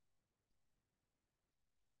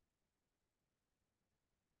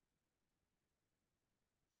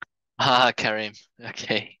 Ah, Karim.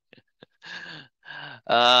 Okay.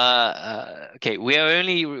 Okay.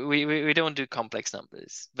 We don't do complex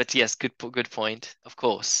numbers, but yes, good point. Of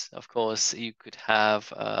course, you could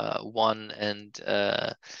have 1 and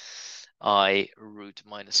I root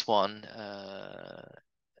 -1,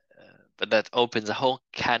 but that opens a whole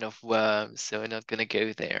can of worms, so we're not going to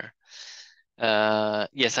go there.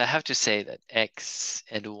 Yes, I have to say that x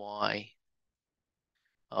and y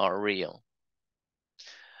are real.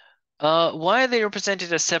 Why are they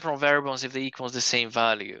represented as separate variables if they equal the same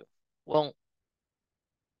value? Well,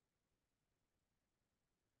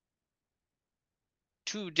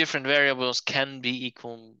 two different variables can be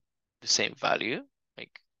equal the same value.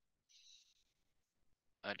 Like,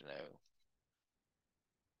 I don't know,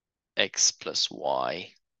 x plus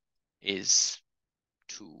y is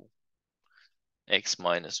 2, x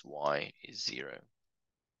minus y is 0.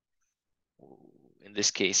 In this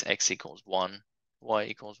case, x equals 1, y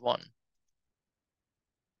equals 1.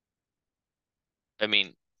 I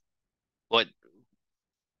mean, what?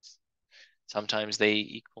 Sometimes they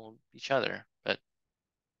equal each other, but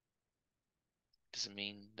doesn't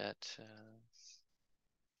mean that.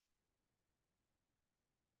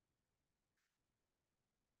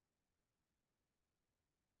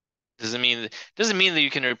 Doesn't mean that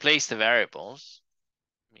you can replace the variables.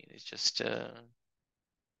 I mean, it's just.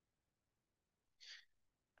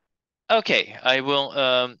 Okay, I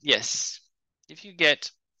will. Yes, if you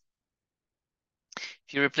get,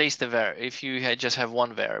 if you replace if you just have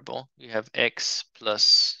one variable, you have x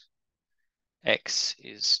plus x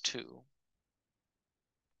is 2,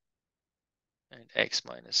 and x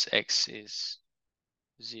minus x is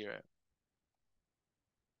 0.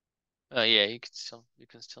 Yeah, you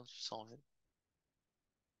can still solve it.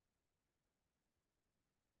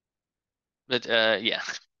 But yeah,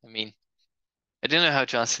 I mean, I don't know how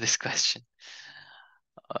to answer this question.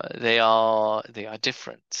 They are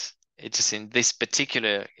different. It's just in this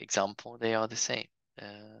particular example, they are the same.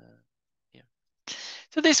 Yeah.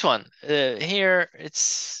 So this one here,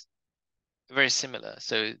 it's very similar.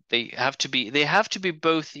 So they have to be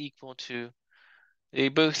both equal to, they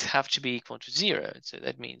both have to be equal to 0. So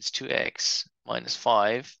that means 2x minus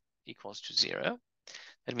 5 equals to 0.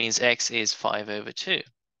 That means x is 5 over 2.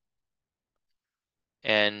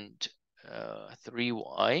 And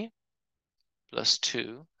 3y plus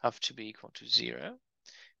 2 have to be equal to 0.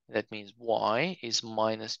 That means y is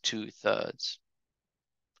minus 2/3.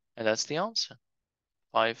 And that's the answer.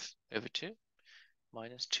 5 over 2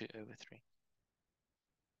 minus 2 over 3.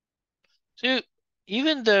 So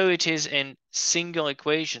even though it is a single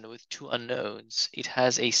equation with two unknowns, it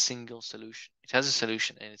has a single solution. It has a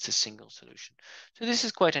solution and it's a single solution. So this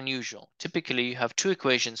is quite unusual. Typically, you have two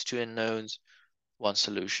equations, two unknowns, one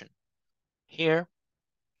solution. Here,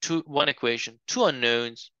 one equation, two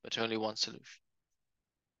unknowns, but only one solution.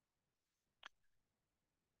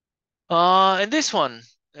 And this one,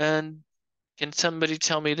 and can somebody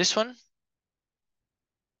tell me this one?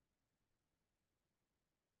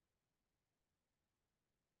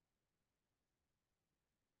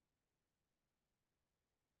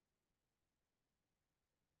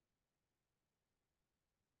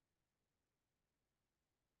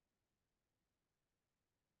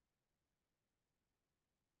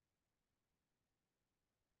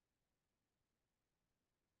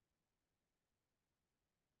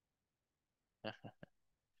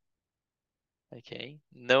 Okay,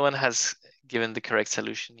 no one has given the correct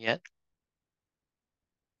solution yet.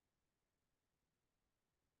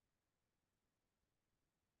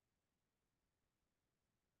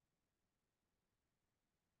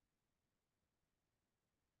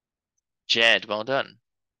 Jed, well done.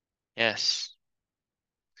 Yes.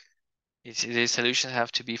 The solutions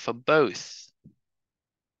have to be for both.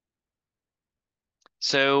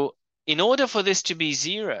 So in order for this to be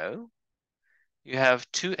 0, you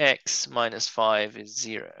have 2x minus 5 is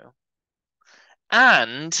 0.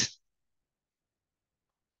 And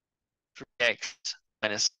 3x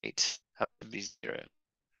minus 8 have to be 0.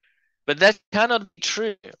 But that cannot be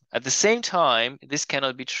true. At the same time, this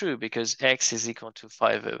cannot be true because x is equal to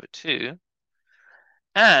 5 over 2.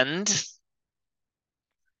 And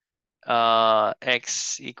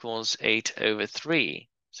x equals 8 over 3.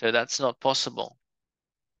 So that's not possible.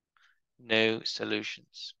 No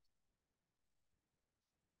solutions.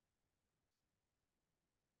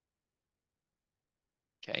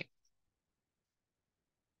 Okay.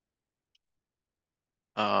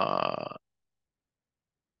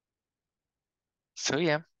 So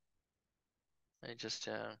yeah, I just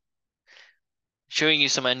showing you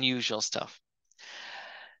some unusual stuff.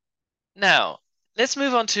 Now, let's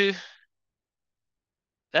move on to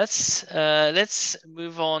let's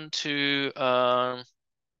move on to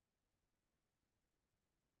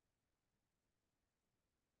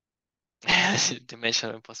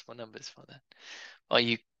dimensional impossible numbers for that. Well,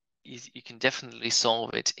 you can definitely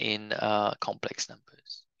solve it in complex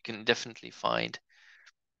numbers. You can definitely find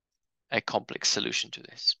a complex solution to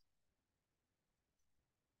this.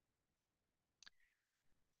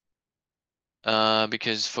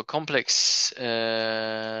 Because for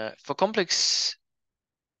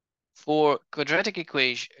quadratic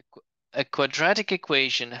equation, a quadratic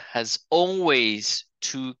equation has always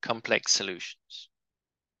two complex solutions.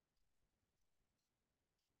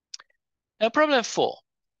 Now, problem 4.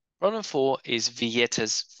 Problem 4 is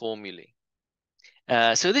Vieta's formulae.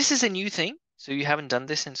 So this is a new thing. So you haven't done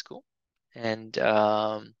this in school. And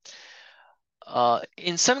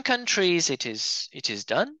in some countries it is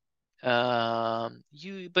done.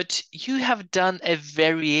 But you have done a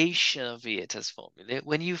variation of Vieta's formula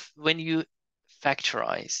when you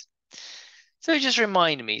factorize. So just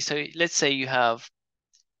remind me. So let's say you have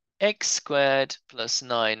x squared plus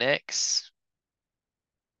 9x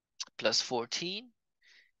plus 14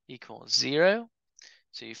 equals 0.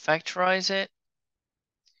 So you factorize it.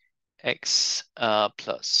 X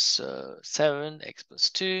plus 7, x plus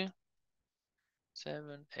 2,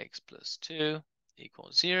 7, x plus 2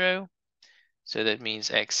 equals 0. So that means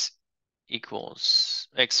x plus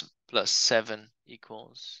 7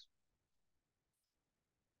 equals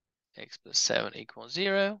x plus 7 equals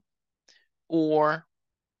 0, or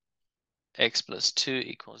x plus 2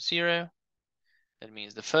 equals 0. That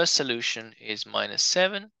means the first solution is minus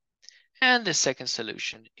 7, and the second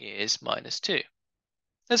solution is minus 2.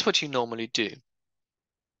 That's what you normally do.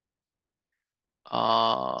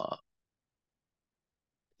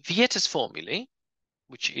 Vieta's formulae,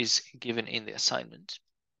 which is given in the assignment,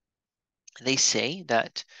 they say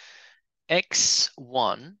that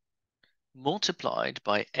x1 multiplied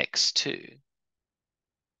by x2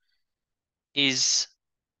 is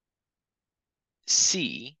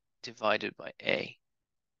c divided by a.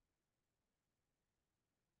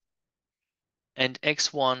 And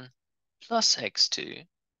x1 plus x2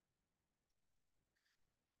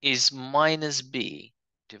 is minus b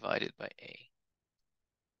divided by a.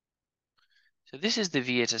 So this is the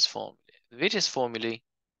Vieta's formula. The Vieta's formula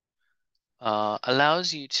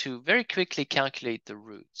allows you to very quickly calculate the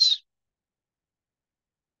roots.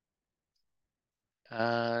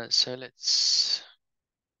 So let's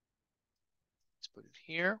put it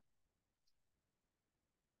here.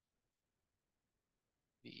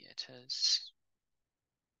 Vieta's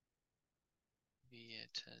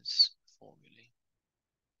formula.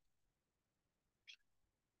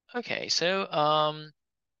 Okay, so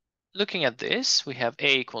looking at this, we have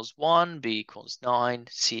a equals 1, b equals 9,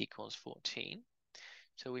 c equals 14.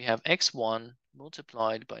 So we have x1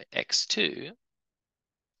 multiplied by x2,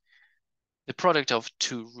 the product of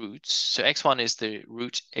two roots. So x1 is the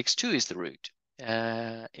root, x2 is the root,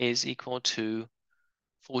 is equal to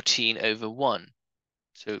 14 over 1,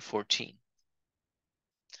 so 14.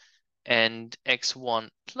 And x1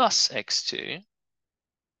 plus x2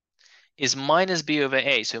 is minus b over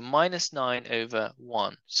a, so minus 9 over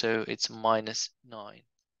 1, so it's minus 9.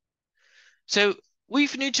 So we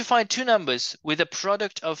need to find two numbers with a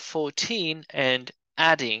product of 14 and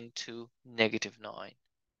adding to negative 9.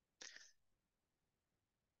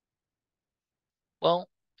 Well,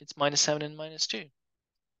 it's minus 7 and minus 2.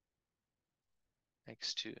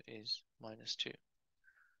 x2 is minus 2.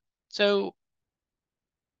 So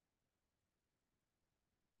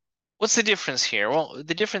what's the difference here? Well,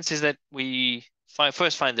 the difference is that we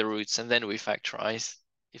first find the roots and then we factorize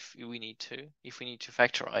if we need to. If we need to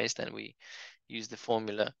factorize, then we use the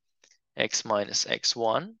formula x minus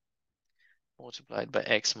x1 multiplied by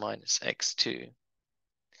x minus x2,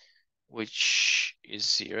 which is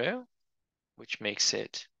 0, which makes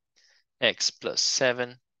it x plus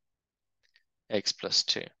 7, x plus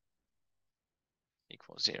 2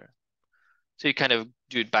 equals 0. So you kind of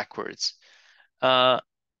do it backwards.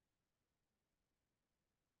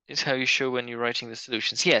 Is how you show when you're writing the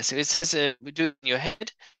solutions. Yes, so it says we do it in your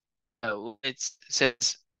head. It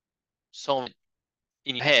says solve it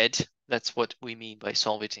in your head. That's what we mean by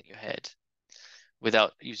solve it in your head,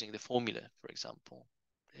 without using the formula, for example.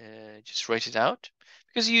 Just write it out.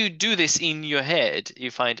 Because you do this in your head,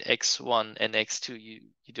 you find x1 and x2. You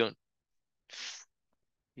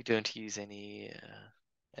don't use any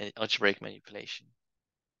algebraic manipulation.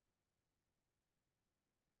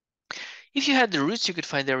 If you had the roots, you could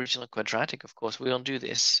find the original quadratic. Of course, we won't do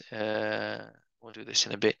this. We'll do this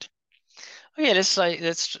in a bit. Okay, let's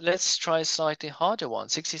try a slightly harder one.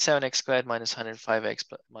 67x squared minus 105x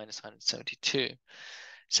minus 172.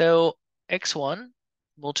 So x1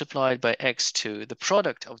 multiplied by x2, the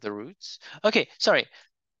product of the roots. Okay, sorry,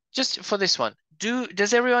 just for this one,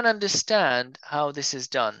 does everyone understand how this is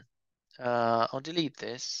done? I'll delete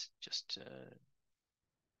this. Just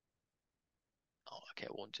oh, okay,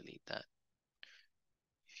 I won't delete that.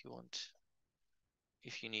 If you want,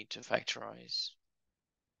 if you need to factorize,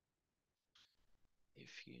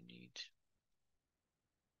 if you need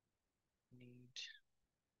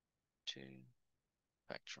to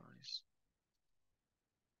factorize.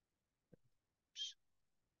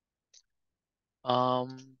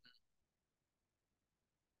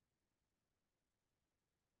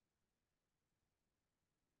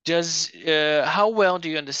 How well do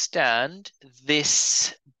you understand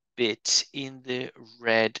this bit in the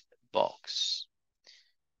red box?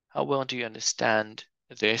 How well do you understand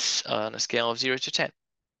this on a scale of 0 to 10?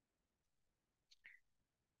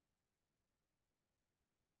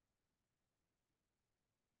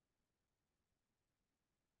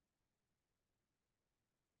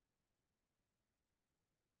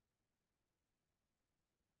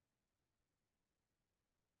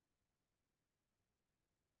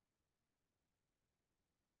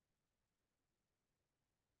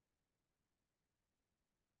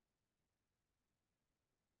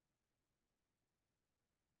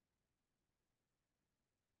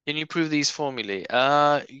 Can you prove these formulae?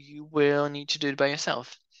 You will need to do it by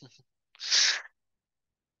yourself.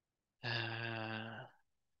 You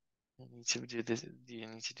need to do this. You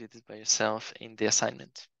need to do this by yourself in the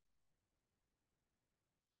assignment.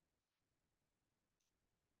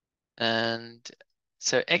 And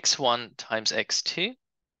so x1 times x2.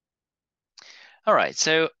 All right.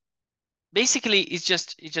 So basically, it's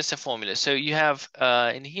just a formula. So you have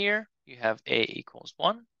in here you have a equals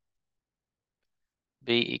 1,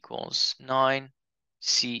 b equals 9,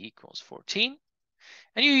 c equals 14.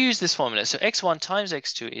 And you use this formula. So x1 times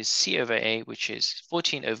x2 is c over a, which is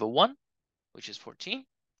 14 over 1, which is 14.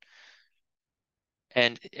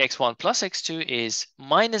 And x1 plus x2 is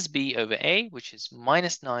minus b over a, which is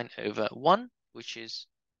minus 9 over 1, which is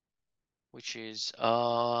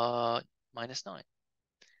minus 9.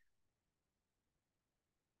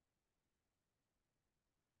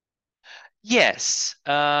 Yes.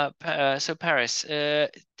 So Paris,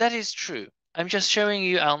 that is true. I'm just showing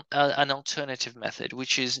you an alternative method,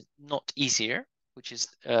 which is not easier, which is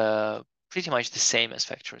pretty much the same as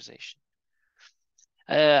factorization.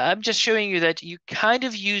 I'm just showing you that you kind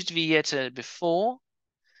of used Vieta before.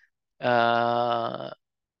 It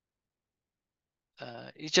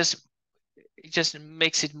just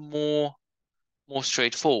makes it more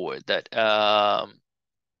straightforward that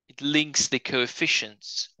it links the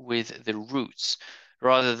coefficients with the roots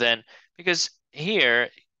rather than, because here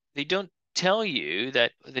they don't tell you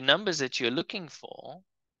that the numbers that you're looking for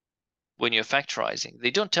when you're factorizing,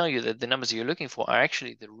 they don't tell you that the numbers you're looking for are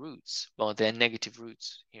actually the roots. Well, they're negative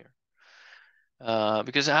roots here.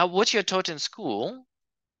 Because what you're taught in school,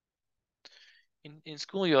 in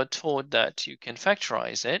school you're taught that you can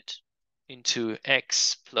factorize it into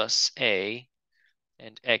x plus a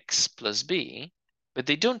and x plus b, but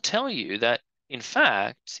they don't tell you that, in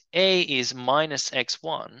fact, a is minus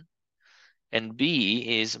x1 and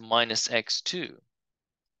b is minus x2,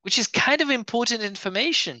 which is kind of important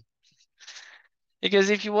information. Because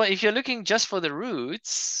if you're looking just for the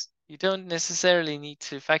roots, you don't necessarily need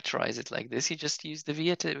to factorize it like this. You just use the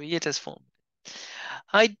Vieta's formula.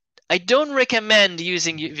 I don't recommend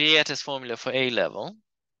using Vieta's formula for A level.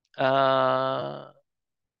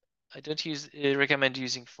 I don't recommend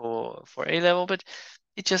using for A level, but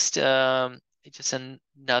it's just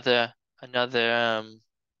another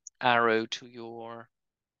arrow to your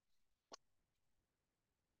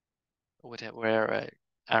whatever where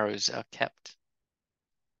arrows are kept.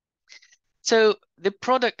 So the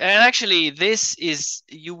product, and actually this is,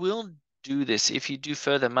 you will do this if you do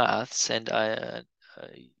further maths, and I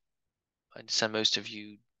understand most of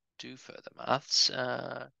you do further maths.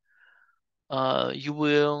 You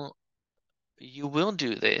will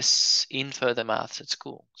do this in further maths at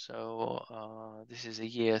school. So this is a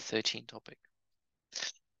year 13 topic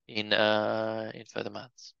in further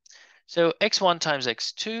maths. So x1 times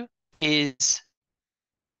x2 is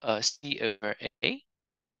c over a.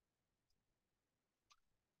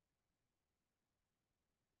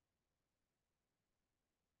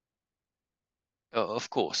 Oh, of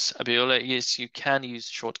course, Abiola, yes, you can use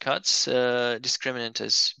shortcuts. Discriminant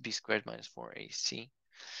as b squared minus 4ac.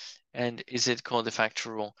 And is it called the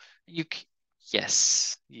factorial?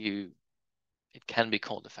 Yes, it can be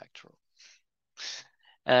called the factorial.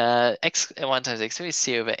 X1 times x2 is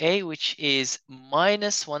c over a, which is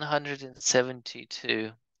minus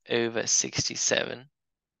 172 over 67.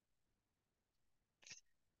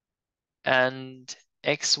 and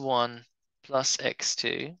x1 plus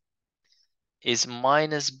x2 is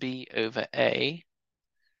minus b over a,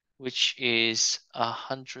 which is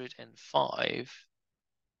 105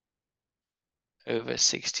 over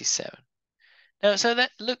 67. Now, so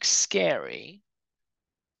that looks scary.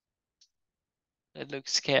 That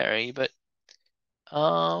looks scary, but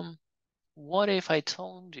what if I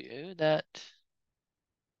told you that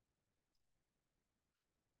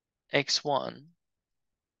x1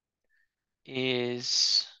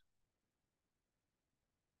 is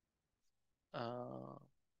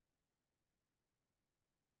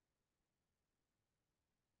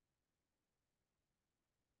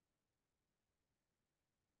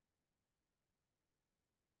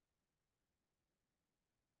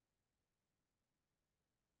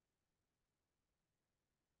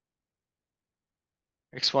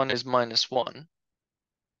x1 is minus 1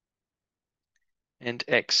 and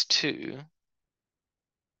x2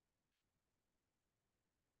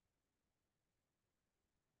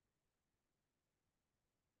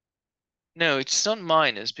 no, it's not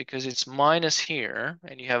minus because it's minus here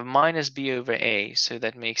and you have minus b over a, so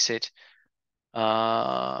that makes it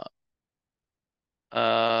plus.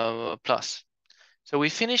 So we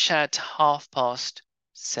finish at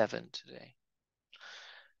 7:30 today.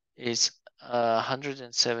 Is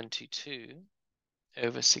 172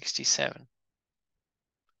 over 67.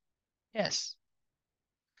 Yes.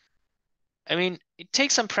 I mean, it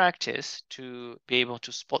takes some practice to be able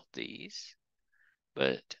to spot these,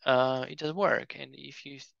 but it does work. And if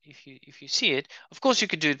you see it, of course you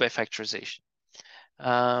could do it by factorization.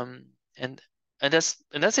 And that's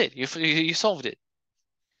it. You solved it.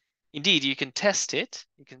 Indeed, you can test it.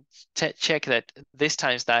 You can check that this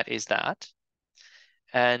times that is that,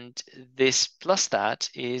 and this plus that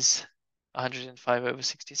is 105 over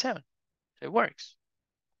 67. So it works.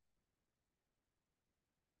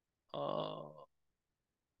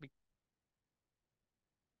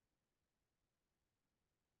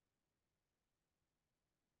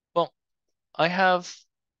 Well, I have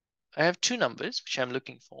two numbers which I'm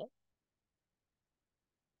looking for.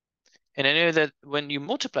 And I know that when you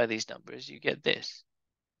multiply these numbers, you get this.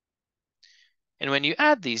 And when you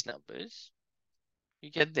add these numbers,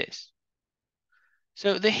 you get this.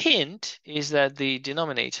 So the hint is that the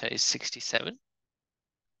denominator is 67.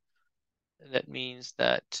 That means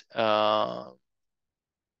that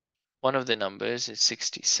one of the numbers is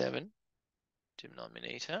 67,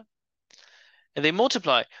 denominator. And they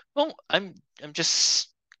multiply. Well, I'm just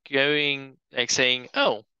going like saying,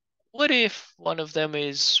 oh, what if one of them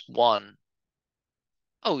is 1?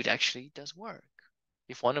 Oh, it actually does work.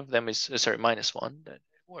 If one of them is, sorry, minus 1, then it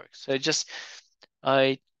works. So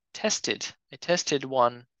I tested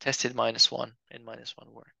 1, tested minus 1, and minus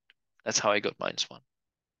 1 worked. That's how I got minus 1.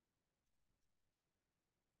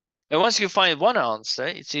 And once you find one answer,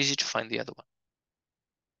 it's easy to find the other one.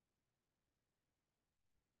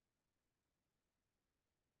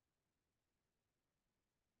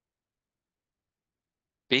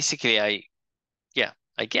 Basically, I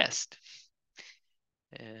guessed.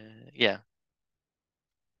 Yeah.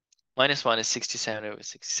 Minus 1 is 67 over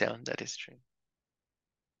 67. That is true.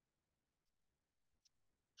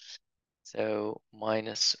 So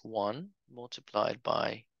minus 1 multiplied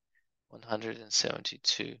by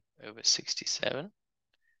 172 over 67.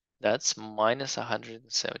 That's minus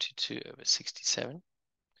 172 over 67.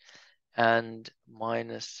 And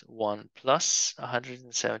minus 1 plus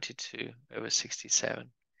 172 over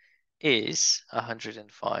 67 is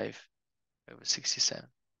 105 over 67.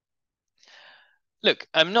 Look,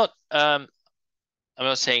 I'm not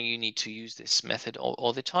saying you need to use this method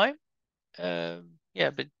all the time. Yeah,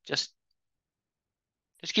 but just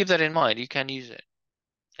keep that in mind. You can use it,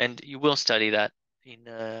 and you will study that in,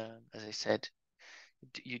 as I said,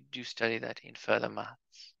 you do study that in further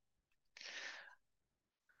maths.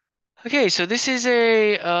 Okay, so this is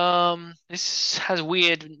this has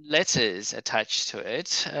weird letters attached to it.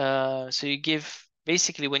 So you give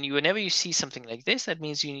basically whenever you see something like this, that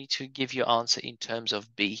means you need to give your answer in terms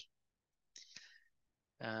of B.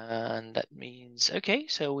 And that means, okay,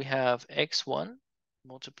 so we have x1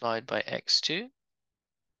 multiplied by x2.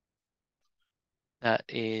 That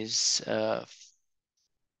is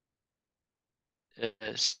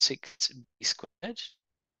 6b squared.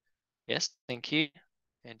 Yes, thank you.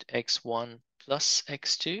 And x1 plus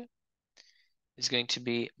x2 is going to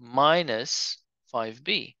be minus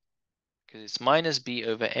 5b, because it's minus b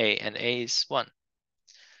over a, and a is 1.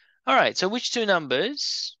 All right, so which two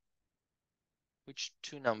numbers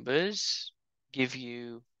give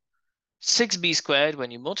you 6b squared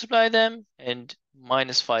when you multiply them and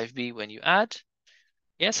minus 5b when you add?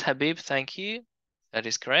 Yes, Habib, thank you. That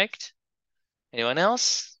is correct. Anyone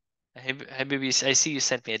else? Maybe I see you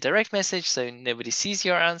sent me a direct message, so nobody sees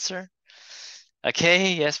your answer.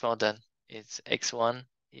 Okay, yes, well done. It's x1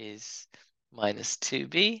 is minus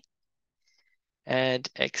 2b, and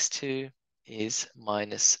x2 is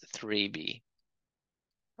minus 3b.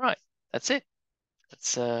 Right, that's it.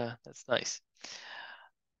 That's nice.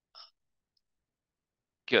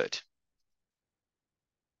 Good.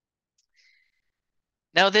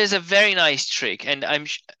 Now there's a very nice trick, and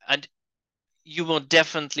and you will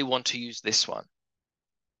definitely want to use this one.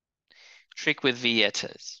 Trick with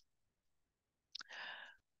vietas.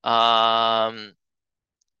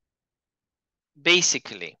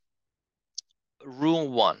 Basically, rule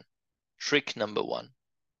one, trick number one.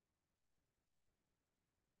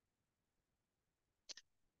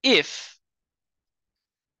 If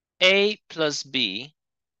A plus B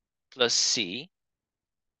plus C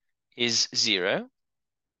is 0,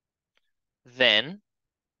 then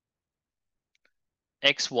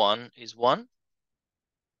x1 is 1,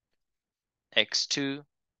 x2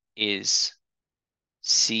 is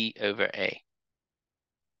C over A.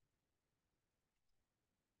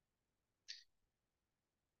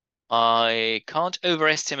 I can't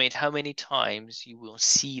overestimate how many times you will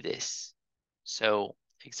see this. So,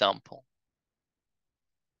 example,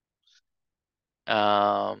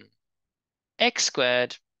 x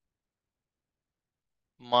squared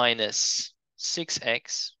minus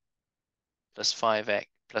 6x plus 5x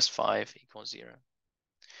plus 5 equals 0.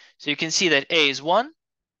 So you can see that A is 1,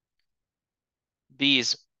 B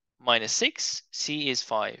is minus 6, C is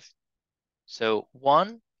 5. So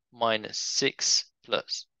 1 minus 6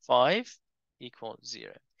 plus 5 equals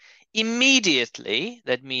 0. Immediately,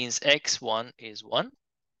 that means x1 is 1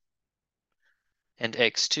 and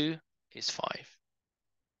x2 is 5.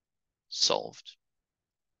 Solved.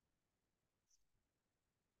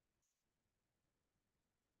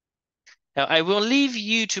 Now, I will leave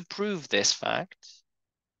you to prove this fact.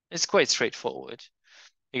 It's quite straightforward.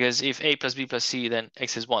 Because if a plus b plus c, then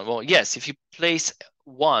x is 1. Well, yes, if you place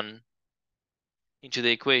 1 into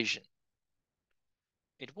the equation,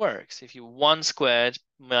 it works. If you 1 squared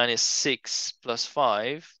minus 6 plus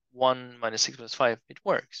 5, 1 minus 6 plus 5, it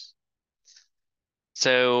works.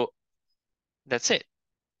 So that's it.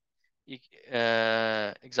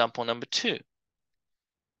 Example number 2.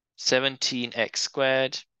 17x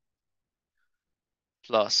squared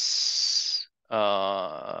plus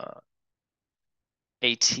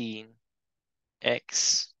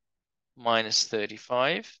 18x minus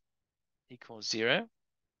 35 equals 0.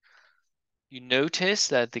 You notice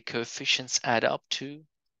that the coefficients add up to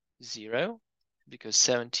 0 because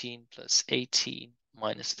 17 plus 18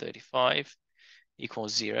 minus 35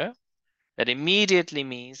 equals 0. That immediately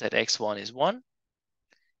means that x1 is 1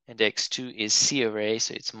 and x2 is C over A,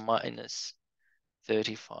 so it's minus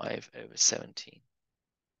 35 over 17.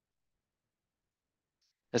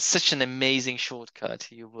 That's such an amazing shortcut.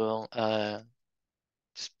 You will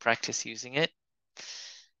just practice using it.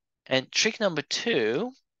 And trick number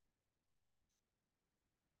 2,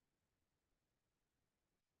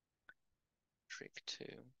 trick 2.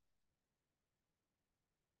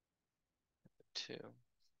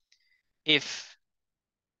 If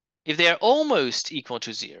they are almost equal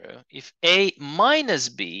to 0, if A minus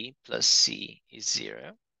B plus C is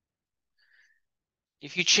 0,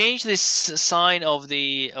 if you change this sign of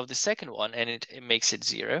the second one and it makes it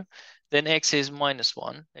 0, then x is minus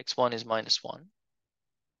 1, x1 is minus 1,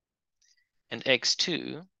 and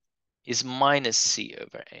x2 is minus C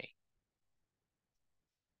over A.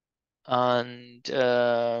 And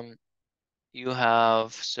you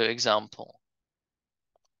have, so example,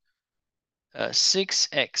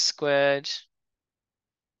 6x squared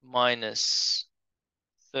minus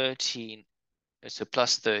 13, so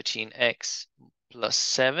plus 13x plus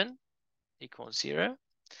 7 equals 0.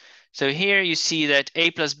 So here you see that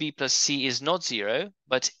a plus b plus c is not 0,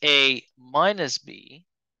 but a minus b,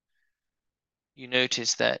 you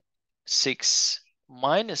notice that 6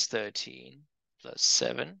 minus 13 plus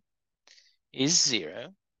 7 is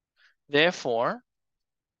 0. Therefore,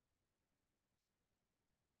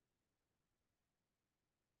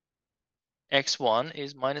 x1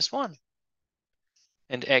 is minus 1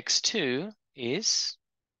 and x2 is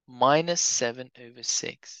minus 7 over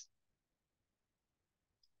 6.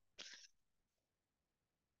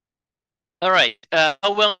 All right, how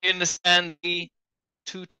well do you understand the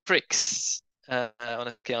 2 tricks on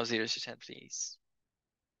a scale of 0 to 10, please?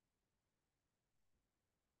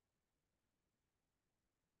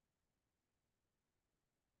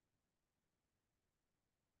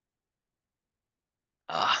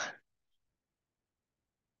 Ah,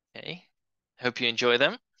 okay. Hope you enjoy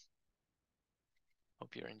them.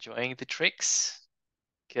 Hope you're enjoying the tricks.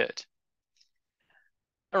 Good.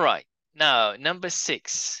 All right. Now, number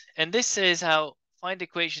 6. And this is how find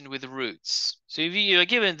equation with roots. So if you are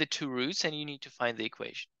given the 2 roots and you need to find the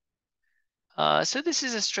equation. So this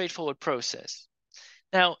is a straightforward process.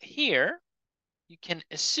 Now here, you can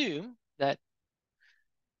assume that,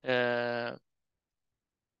 for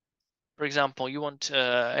example, you want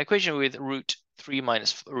equation with root 3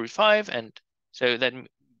 minus root 5. And so that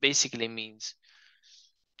basically means,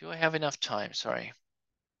 do I have enough time? Sorry.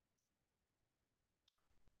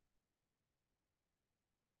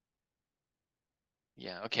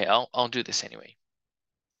 Yeah, okay, I'll do this anyway.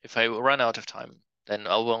 If I run out of time, then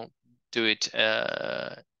I won't do it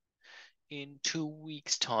in 2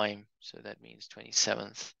 weeks' time. So that means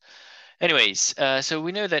 27th. Anyways, so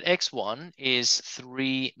we know that x1 is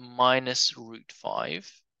 3 minus root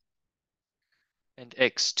 5, and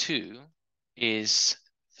x2 is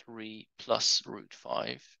 3 plus root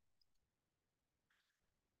 5.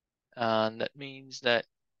 And that means that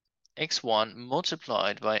x1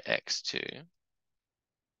 multiplied by x2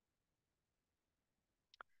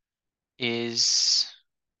 is,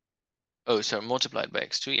 oh, sorry, multiplied by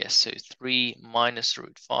x2, yes, so 3 minus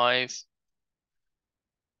root 5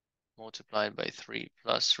 multiplied by 3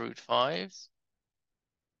 plus root 5. So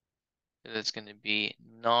that's going to be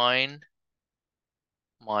 9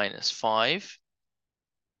 minus 5.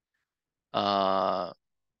 I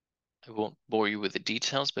won't bore you with the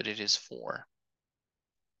details, but it is 4.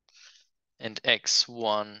 And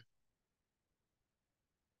x1,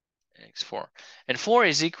 x4. And 4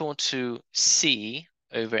 is equal to c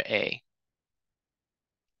over a.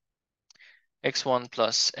 x1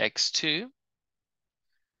 plus x2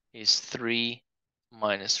 is 3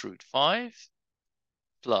 minus root 5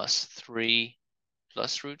 plus 3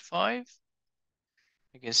 plus root 5.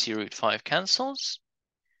 You can see root 5 cancels,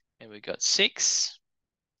 and we got 6,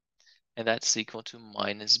 and that's equal to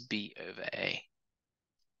minus b over a.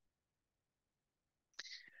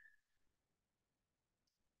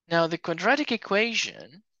 Now the quadratic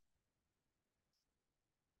equation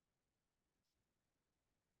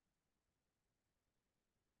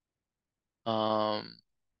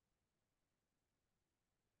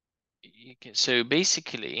you can, so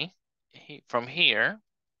basically from here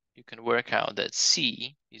you can work out that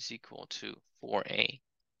c is equal to 4a,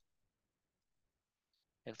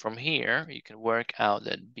 and from here you can work out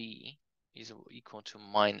that b is equal to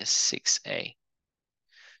minus 6a.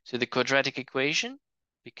 So the quadratic equation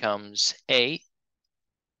becomes ax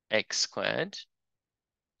squared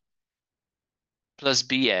plus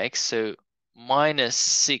bx, so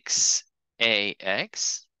minus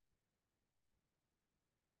 6ax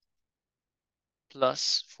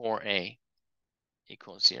plus 4a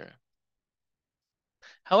equals 0.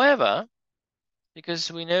 However,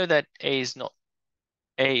 because we know that a is not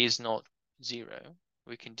 0,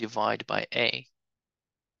 we can divide by a.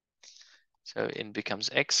 So it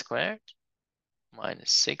becomes x squared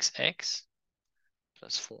minus 6x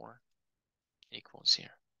plus 4 equals 0.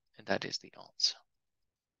 And that is the answer.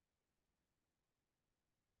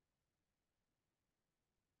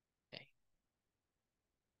 Okay.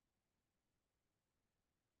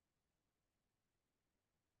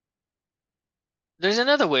 There's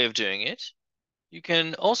another way of doing it. You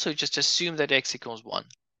can also just assume that x equals 1,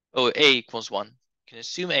 or a equals 1. You can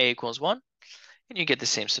assume a equals 1, and you get the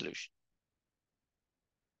same solution.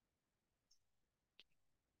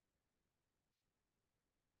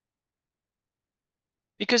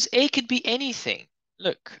 Because a could be anything.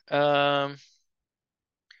 Look,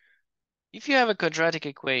 if you have a quadratic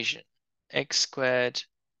equation, x squared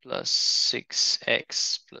plus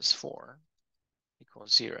 6x plus 4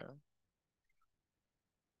 equals 0.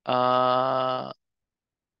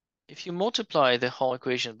 If you multiply the whole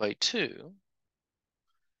equation by 2,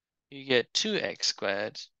 you get 2x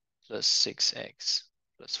squared plus 6x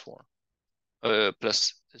plus 4.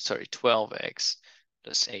 Sorry, 12x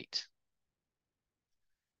plus 8.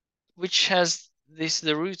 Which has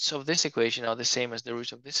the roots of this equation are the same as the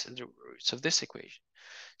roots of this equation.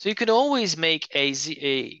 So you could always make a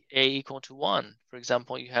equal to 1. For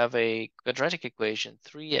example, you have a quadratic equation,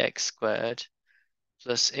 3x squared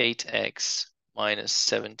plus 8x minus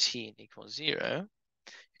 17 equals 0.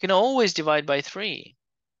 You can always divide by 3.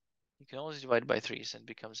 You can always divide by 3, so it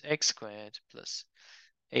becomes x squared plus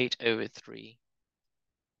 8 over 3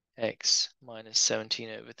 x minus 17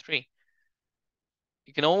 over 3.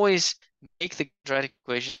 You can always make the quadratic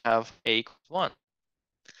equation have a equals 1.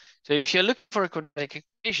 So if you're looking for a quadratic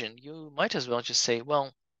equation, you might as well just say,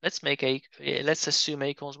 well, let's assume a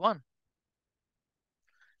equals 1.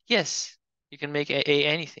 Yes, you can make a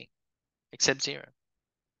anything except 0.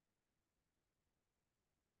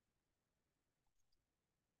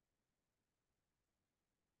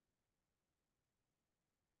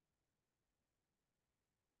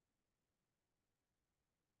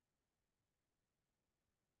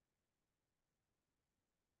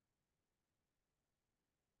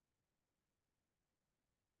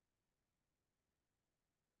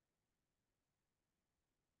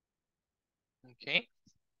 Okay.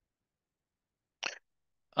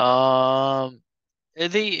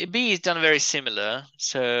 The B is done very similar,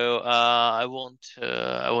 so I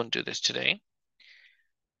won't do this today.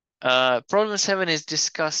 Problem 7 is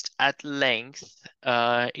discussed at length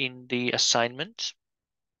in the assignment.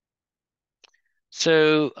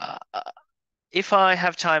 So if I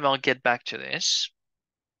have time, I'll get back to this.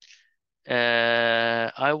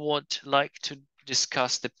 I would like to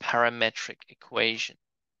discuss the parametric equation.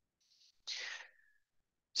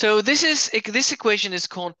 So this equation is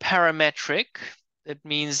called parametric. That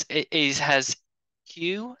means it has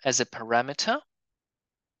Q as a parameter.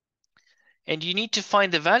 And you need to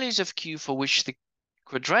find the values of Q for which the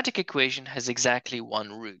quadratic equation has exactly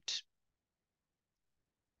one root.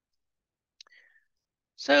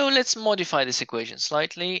 So let's modify this equation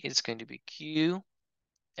slightly. It's going to be Q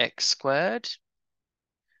x squared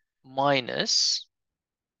minus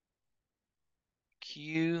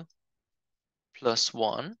Q plus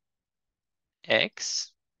 1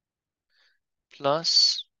 x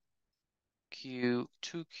plus Q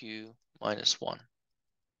 2Q minus 1.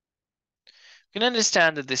 You can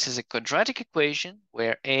understand that this is a quadratic equation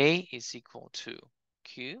where A is equal to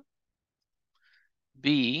Q,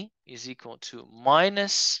 B is equal to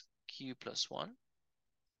minus Q plus 1.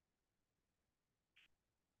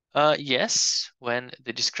 Yes, when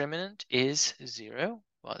the discriminant is 0.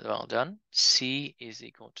 Well done. C is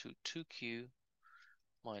equal to 2Q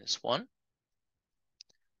minus 1.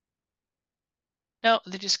 Now,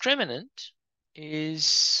 the discriminant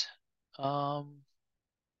is, in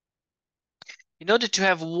order to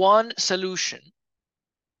have one solution,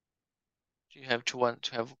 you have to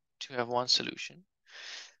have one solution.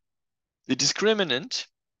 The discriminant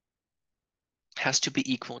has to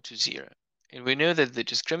be equal to 0. And we know that the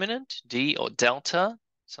discriminant, d or delta,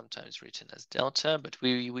 sometimes written as delta, but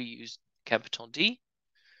we use capital D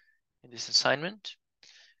in this assignment.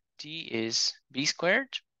 D is b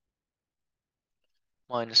squared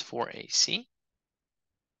minus 4ac.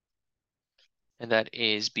 And that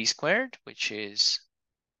is b squared, which is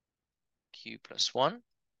q plus 1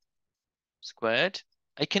 squared.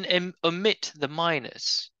 I can omit the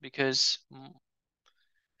minus because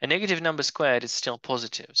a negative number squared is still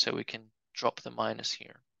positive, so we can drop the minus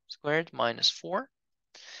here. Squared minus 4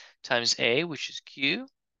 times a, which is q,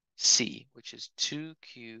 c, which is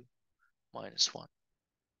 2q minus 1.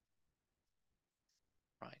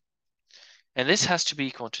 Right. And this has to be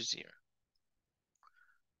equal to 0.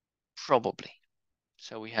 Probably.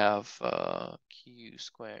 So we have q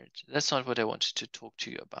squared. That's not what I wanted to talk to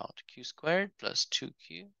you about. Q squared plus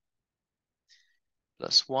 2q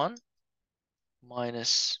plus 1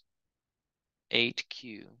 minus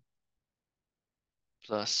 8q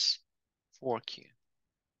plus 4q.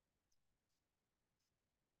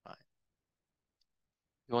 Right.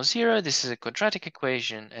 You want 0. This is a quadratic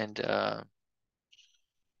equation, and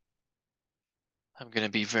I'm going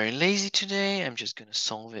to be very lazy today. I'm just going to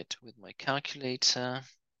solve it with my calculator.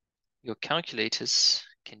 Your calculators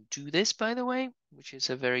can do this, by the way, which is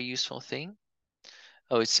a very useful thing.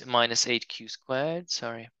 Oh, it's minus 8q squared.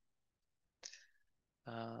 Sorry.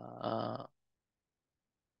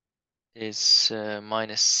 Is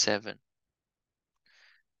minus 7.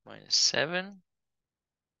 Minus 7.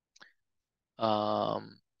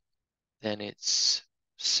 Then it's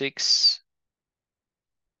 6.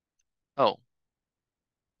 Oh,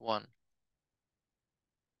 1.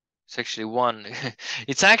 It's actually 1.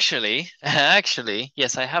 It's actually,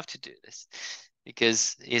 yes, I have to do this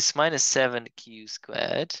because it's minus 7q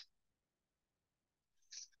squared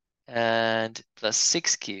and plus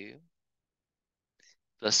 6q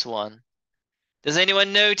plus 1. Does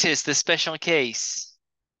anyone notice the special case?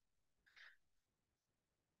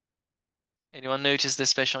 Anyone notice the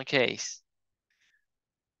special case?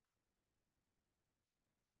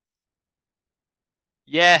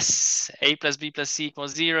 Yes, a plus b plus c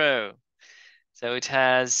equals 0. So it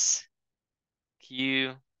has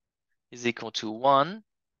q is equal to 1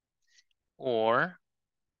 or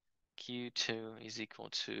q2 is equal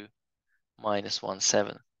to minus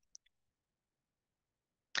 1/7.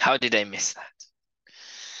 How did I miss that?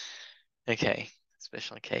 Okay,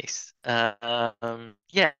 special case.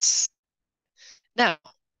 Yes. Now,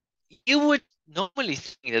 you would normally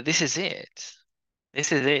think that this is it.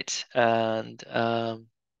 This is it. And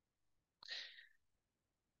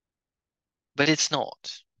but it's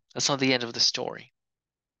not. That's not the end of the story.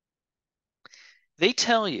 They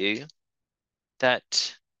tell you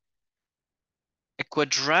that a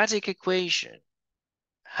quadratic equation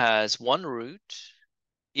has one root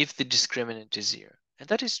if the discriminant is 0. And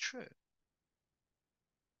that is true.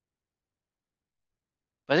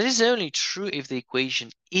 But it is only true if the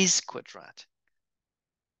equation is quadratic.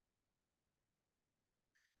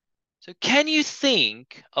 So can you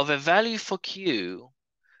think of a value for Q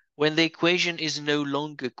when the equation is no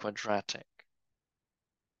longer quadratic?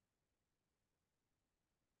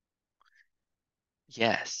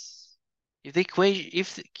 Yes. If the equation,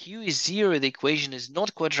 if the Q is 0, the equation is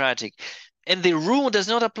not quadratic, and the rule does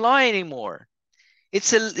not apply anymore.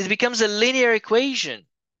 It becomes a linear equation.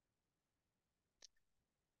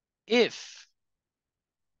 If,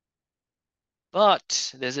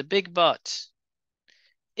 but, there's a big but.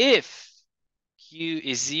 If Q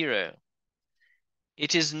is 0,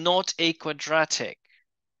 it is not a quadratic.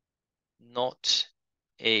 Not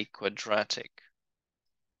a quadratic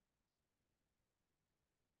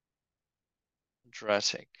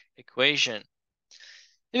equation.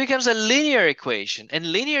 It becomes a linear equation.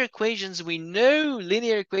 And linear equations, we know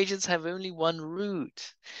linear equations have only one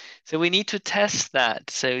root. So we need to test that.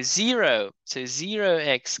 So 0, so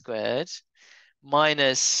 0x squared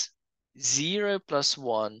minus 0 plus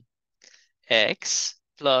 1 x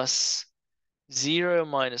plus 0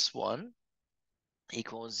 minus 1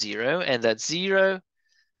 equals 0. And that's 0.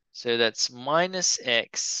 So that's minus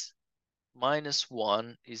x minus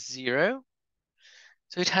 1 is 0.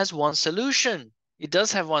 So it has one solution. It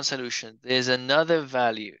does have one solution. There's another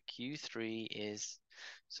value. Q3 is,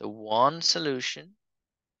 so one solution.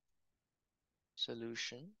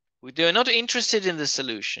 We are not interested in the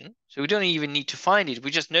solution, so we don't even need to find it.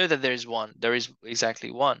 We just know that there is one. There is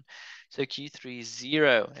exactly one. So Q3 is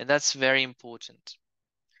 0, and that's very important.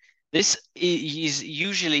 This is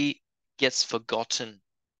usually gets forgotten.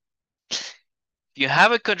 If you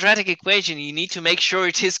have a quadratic equation, you need to make sure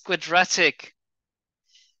it is quadratic.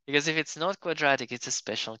 Because if it's not quadratic, it's a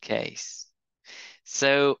special case.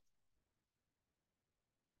 So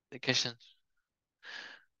the question,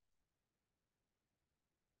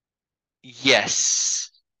 yes,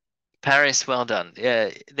 Paris, well done.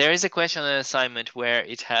 There is a question on an assignment where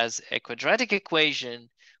it has a quadratic equation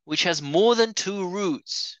which has more than 2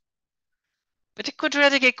 roots. But a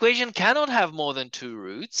quadratic equation cannot have more than 2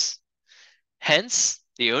 roots. Hence,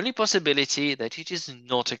 the only possibility that it is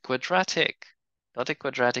not a quadratic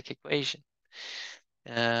equation.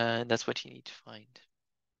 That's what you need to find.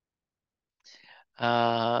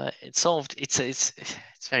 It's solved. It's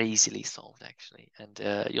very easily solved actually, and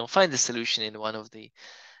you'll find the solution in one of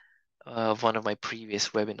my previous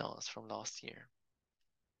webinars from last year.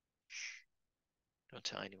 Don't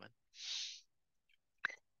tell anyone.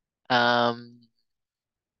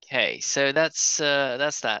 Okay, so that's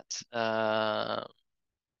that.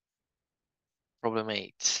 Problem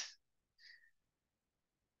 8.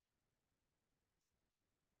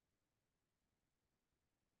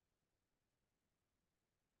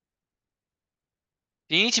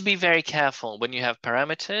 You need to be very careful when you have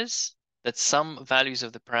parameters that some values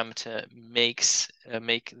of the parameter make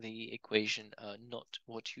the equation not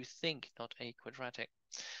what you think, not a quadratic.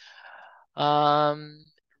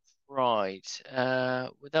 Right.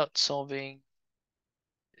 Without solving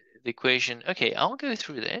the equation. Okay, I'll go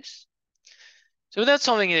through this. So without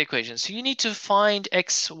solving the equation, so you need to find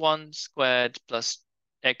x1 squared plus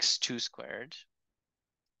x2 squared.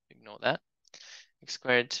 Ignore that. X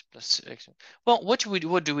squared plus x. Well, what do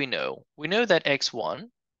we know? We know that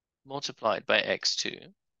x1 multiplied by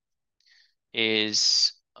x2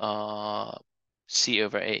 is c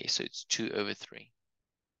over a, so it's 2 over 3.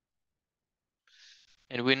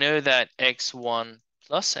 And we know that x1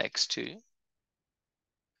 plus x2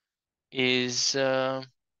 is 8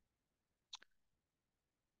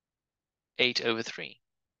 over 3.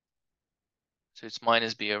 So it's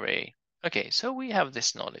minus b over a. Okay, so we have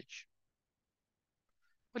this knowledge.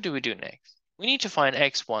 What do we do next? We need to find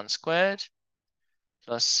x1 squared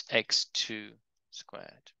plus x2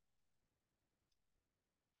 squared.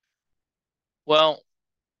 Well,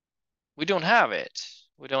 we don't have it.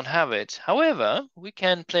 We don't have it. However, we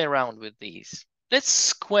can play around with these. Let's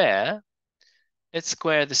square the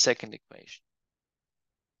second equation.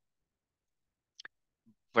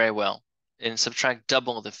 Very well. And subtract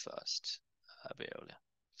double the first.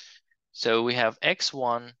 So we have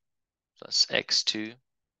x1 plus x2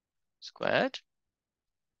 squared,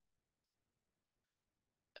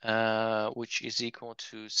 which is equal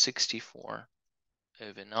to 64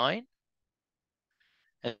 over 9.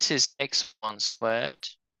 And this is x1 squared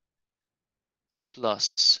plus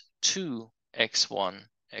 2x1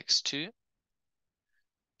 x2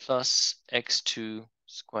 plus x2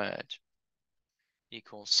 squared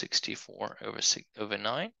equals 64 over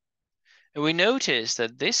 9. And we notice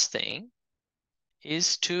that this thing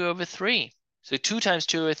is 2 over 3. So 2 times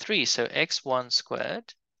 2 over 3. So x1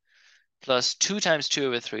 squared plus 2 times 2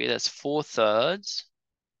 over 3. That's 4/3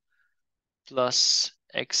 plus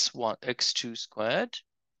x2 squared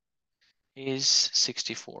is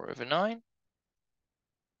 64/9.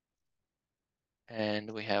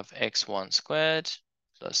 And we have x1 squared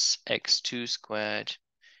plus x2 squared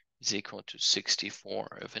is equal to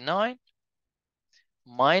 64/9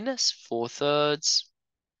 minus 4/3,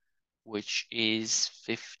 which is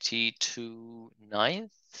 52/9.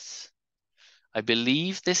 I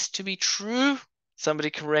believe this to be true. Somebody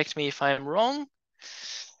correct me if I'm wrong.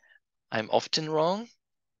 I'm often wrong.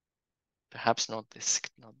 Perhaps not this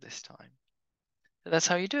time. But that's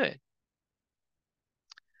how you do it.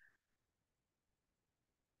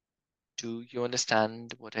 Do you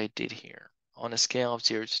understand what I did here? On a scale of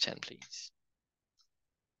 0 to 10, please.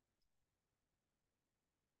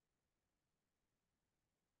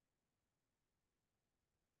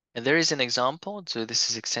 And there is an example, so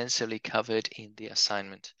this is extensively covered in the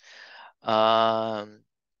assignment. All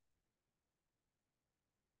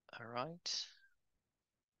right.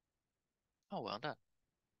 Oh, well done.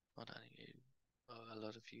 Well done. A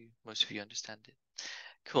lot of you, most of you understand it.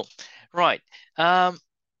 Cool. Right.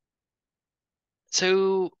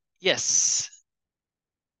 So yes,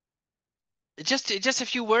 just a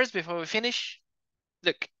few words before we finish.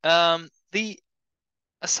 Look, the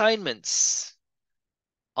assignments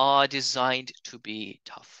are designed to be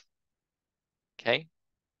tough. Okay,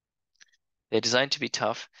 they're designed to be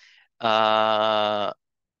tough.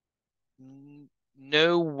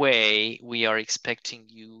 No way we are expecting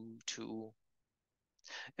you to.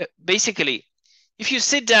 Basically, if you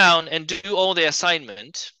sit down and do all the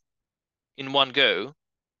assignment in one go,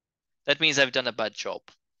 that means I've done a bad job.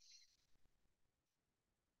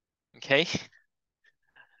 Okay,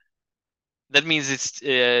 that means it's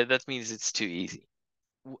too easy.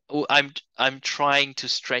 I'm trying to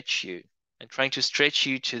stretch you. I'm trying to stretch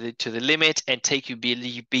you to the limit and take you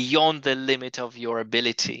beyond the limit of your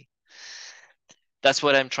ability. That's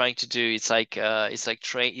what I'm trying to do. It's like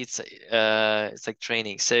training.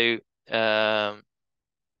 So um,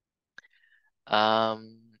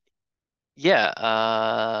 um,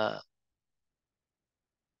 yeah.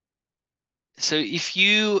 So if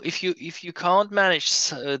you can't manage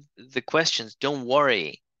the questions, don't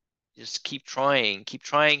worry. Just keep trying. Keep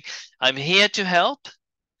trying. I'm here to help.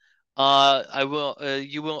 I will.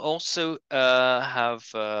 You will also have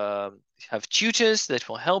tutors that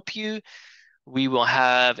will help you. We will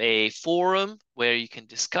have a forum where you can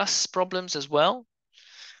discuss problems as well.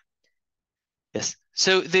 Yes.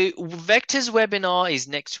 So the vectors webinar is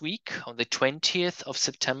next week on the 20th of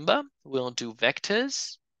September. We'll do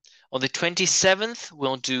vectors. On the 27th,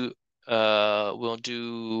 we'll do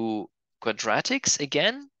quadratics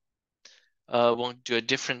again. We'll do a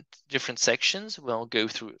different sections. We'll go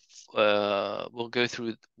through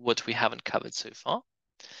what we haven't covered so far.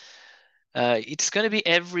 It's going to be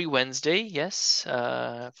every Wednesday, yes,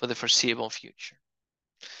 for the foreseeable future.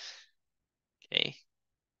 Okay.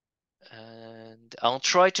 And I'll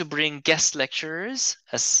try to bring guest lecturers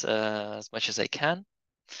as much as I can.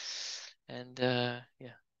 And yeah,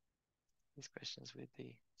 these questions with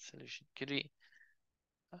the solution. Could we?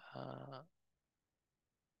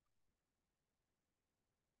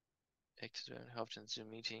 Often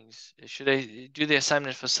Zoom meetings. Should I do the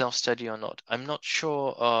assignment for self-study or not? I'm not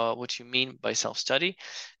sure what you mean by self-study.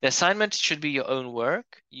 The assignment should be your own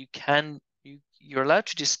work. You're allowed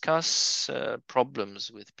to discuss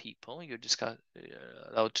problems with people. You're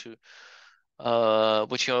allowed to.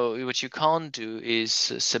 What you can't do is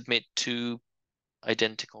submit two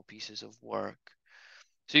identical pieces of work.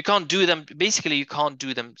 So you can't do them. Basically, you can't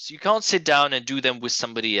do them. So you can't sit down and do them with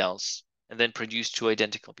somebody else and then produce two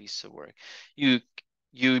identical pieces of work. You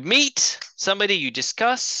meet somebody, you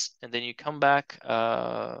discuss, and then you come back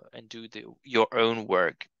and do your own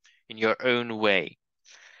work in your own way.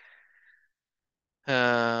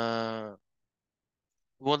 Well,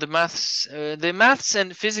 the maths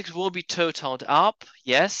and physics will be totaled up,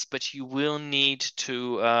 yes, but you will need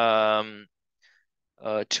to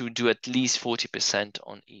do at least 40%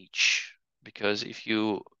 on each, because if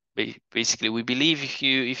you basically we believe if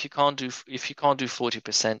you can't do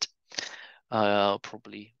 40%,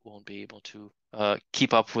 probably won't be able to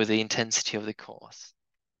keep up with the intensity of the course.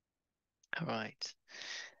 All right.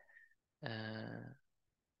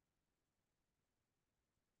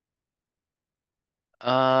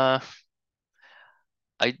 I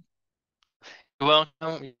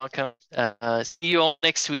welcome. See you all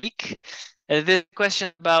next week. The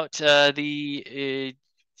question about the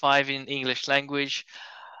 5 in English language.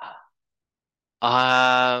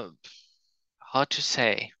 Hard to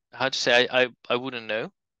say. I wouldn't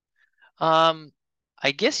know.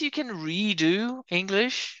 I guess you can redo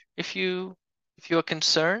English if you are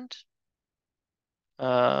concerned.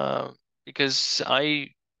 Because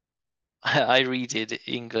I redid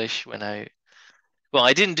English when well,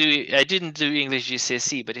 I didn't do English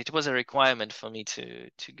GCSE, but it was a requirement for me to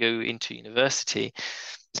go into university.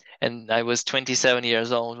 And I was 27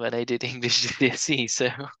 years old when I did English GCSE, so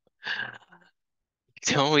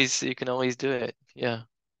you can always do it. Yeah.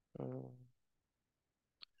 Mm.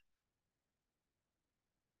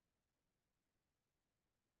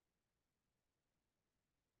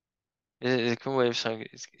 The cool way of saying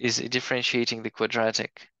it is differentiating the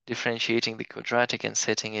quadratic and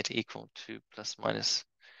setting it equal to plus minus.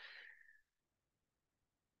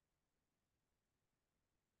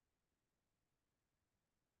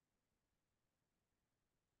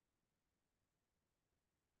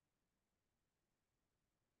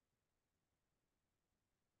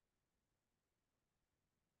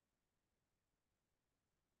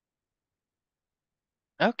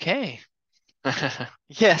 Okay.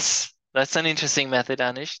 Yes, that's an interesting method,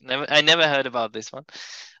 Anish. I never heard about this one.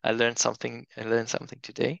 I learned something. I learned something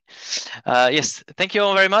today. Yes, thank you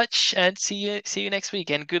all very much, and see you next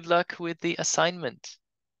week. And good luck with the assignment.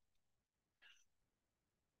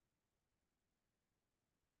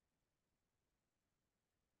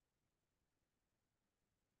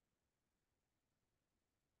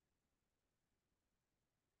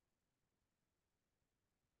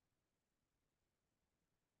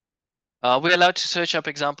 We're allowed to search up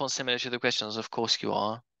examples similar to the questions. Of course, you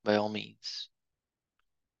are, by all means.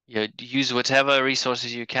 You use whatever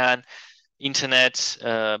resources you can, internet,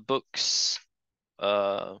 books.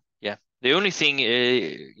 Yeah. The only thing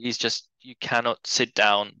is just you cannot sit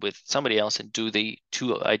down with somebody else and do the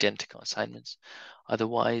two identical assignments.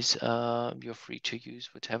 Otherwise, you're free to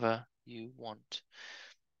use whatever you want.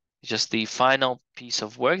 Just the final piece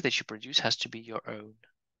of work that you produce has to be your own.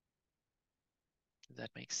 If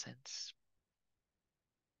that makes sense.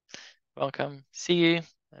 Welcome. See you.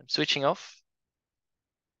 I'm switching off.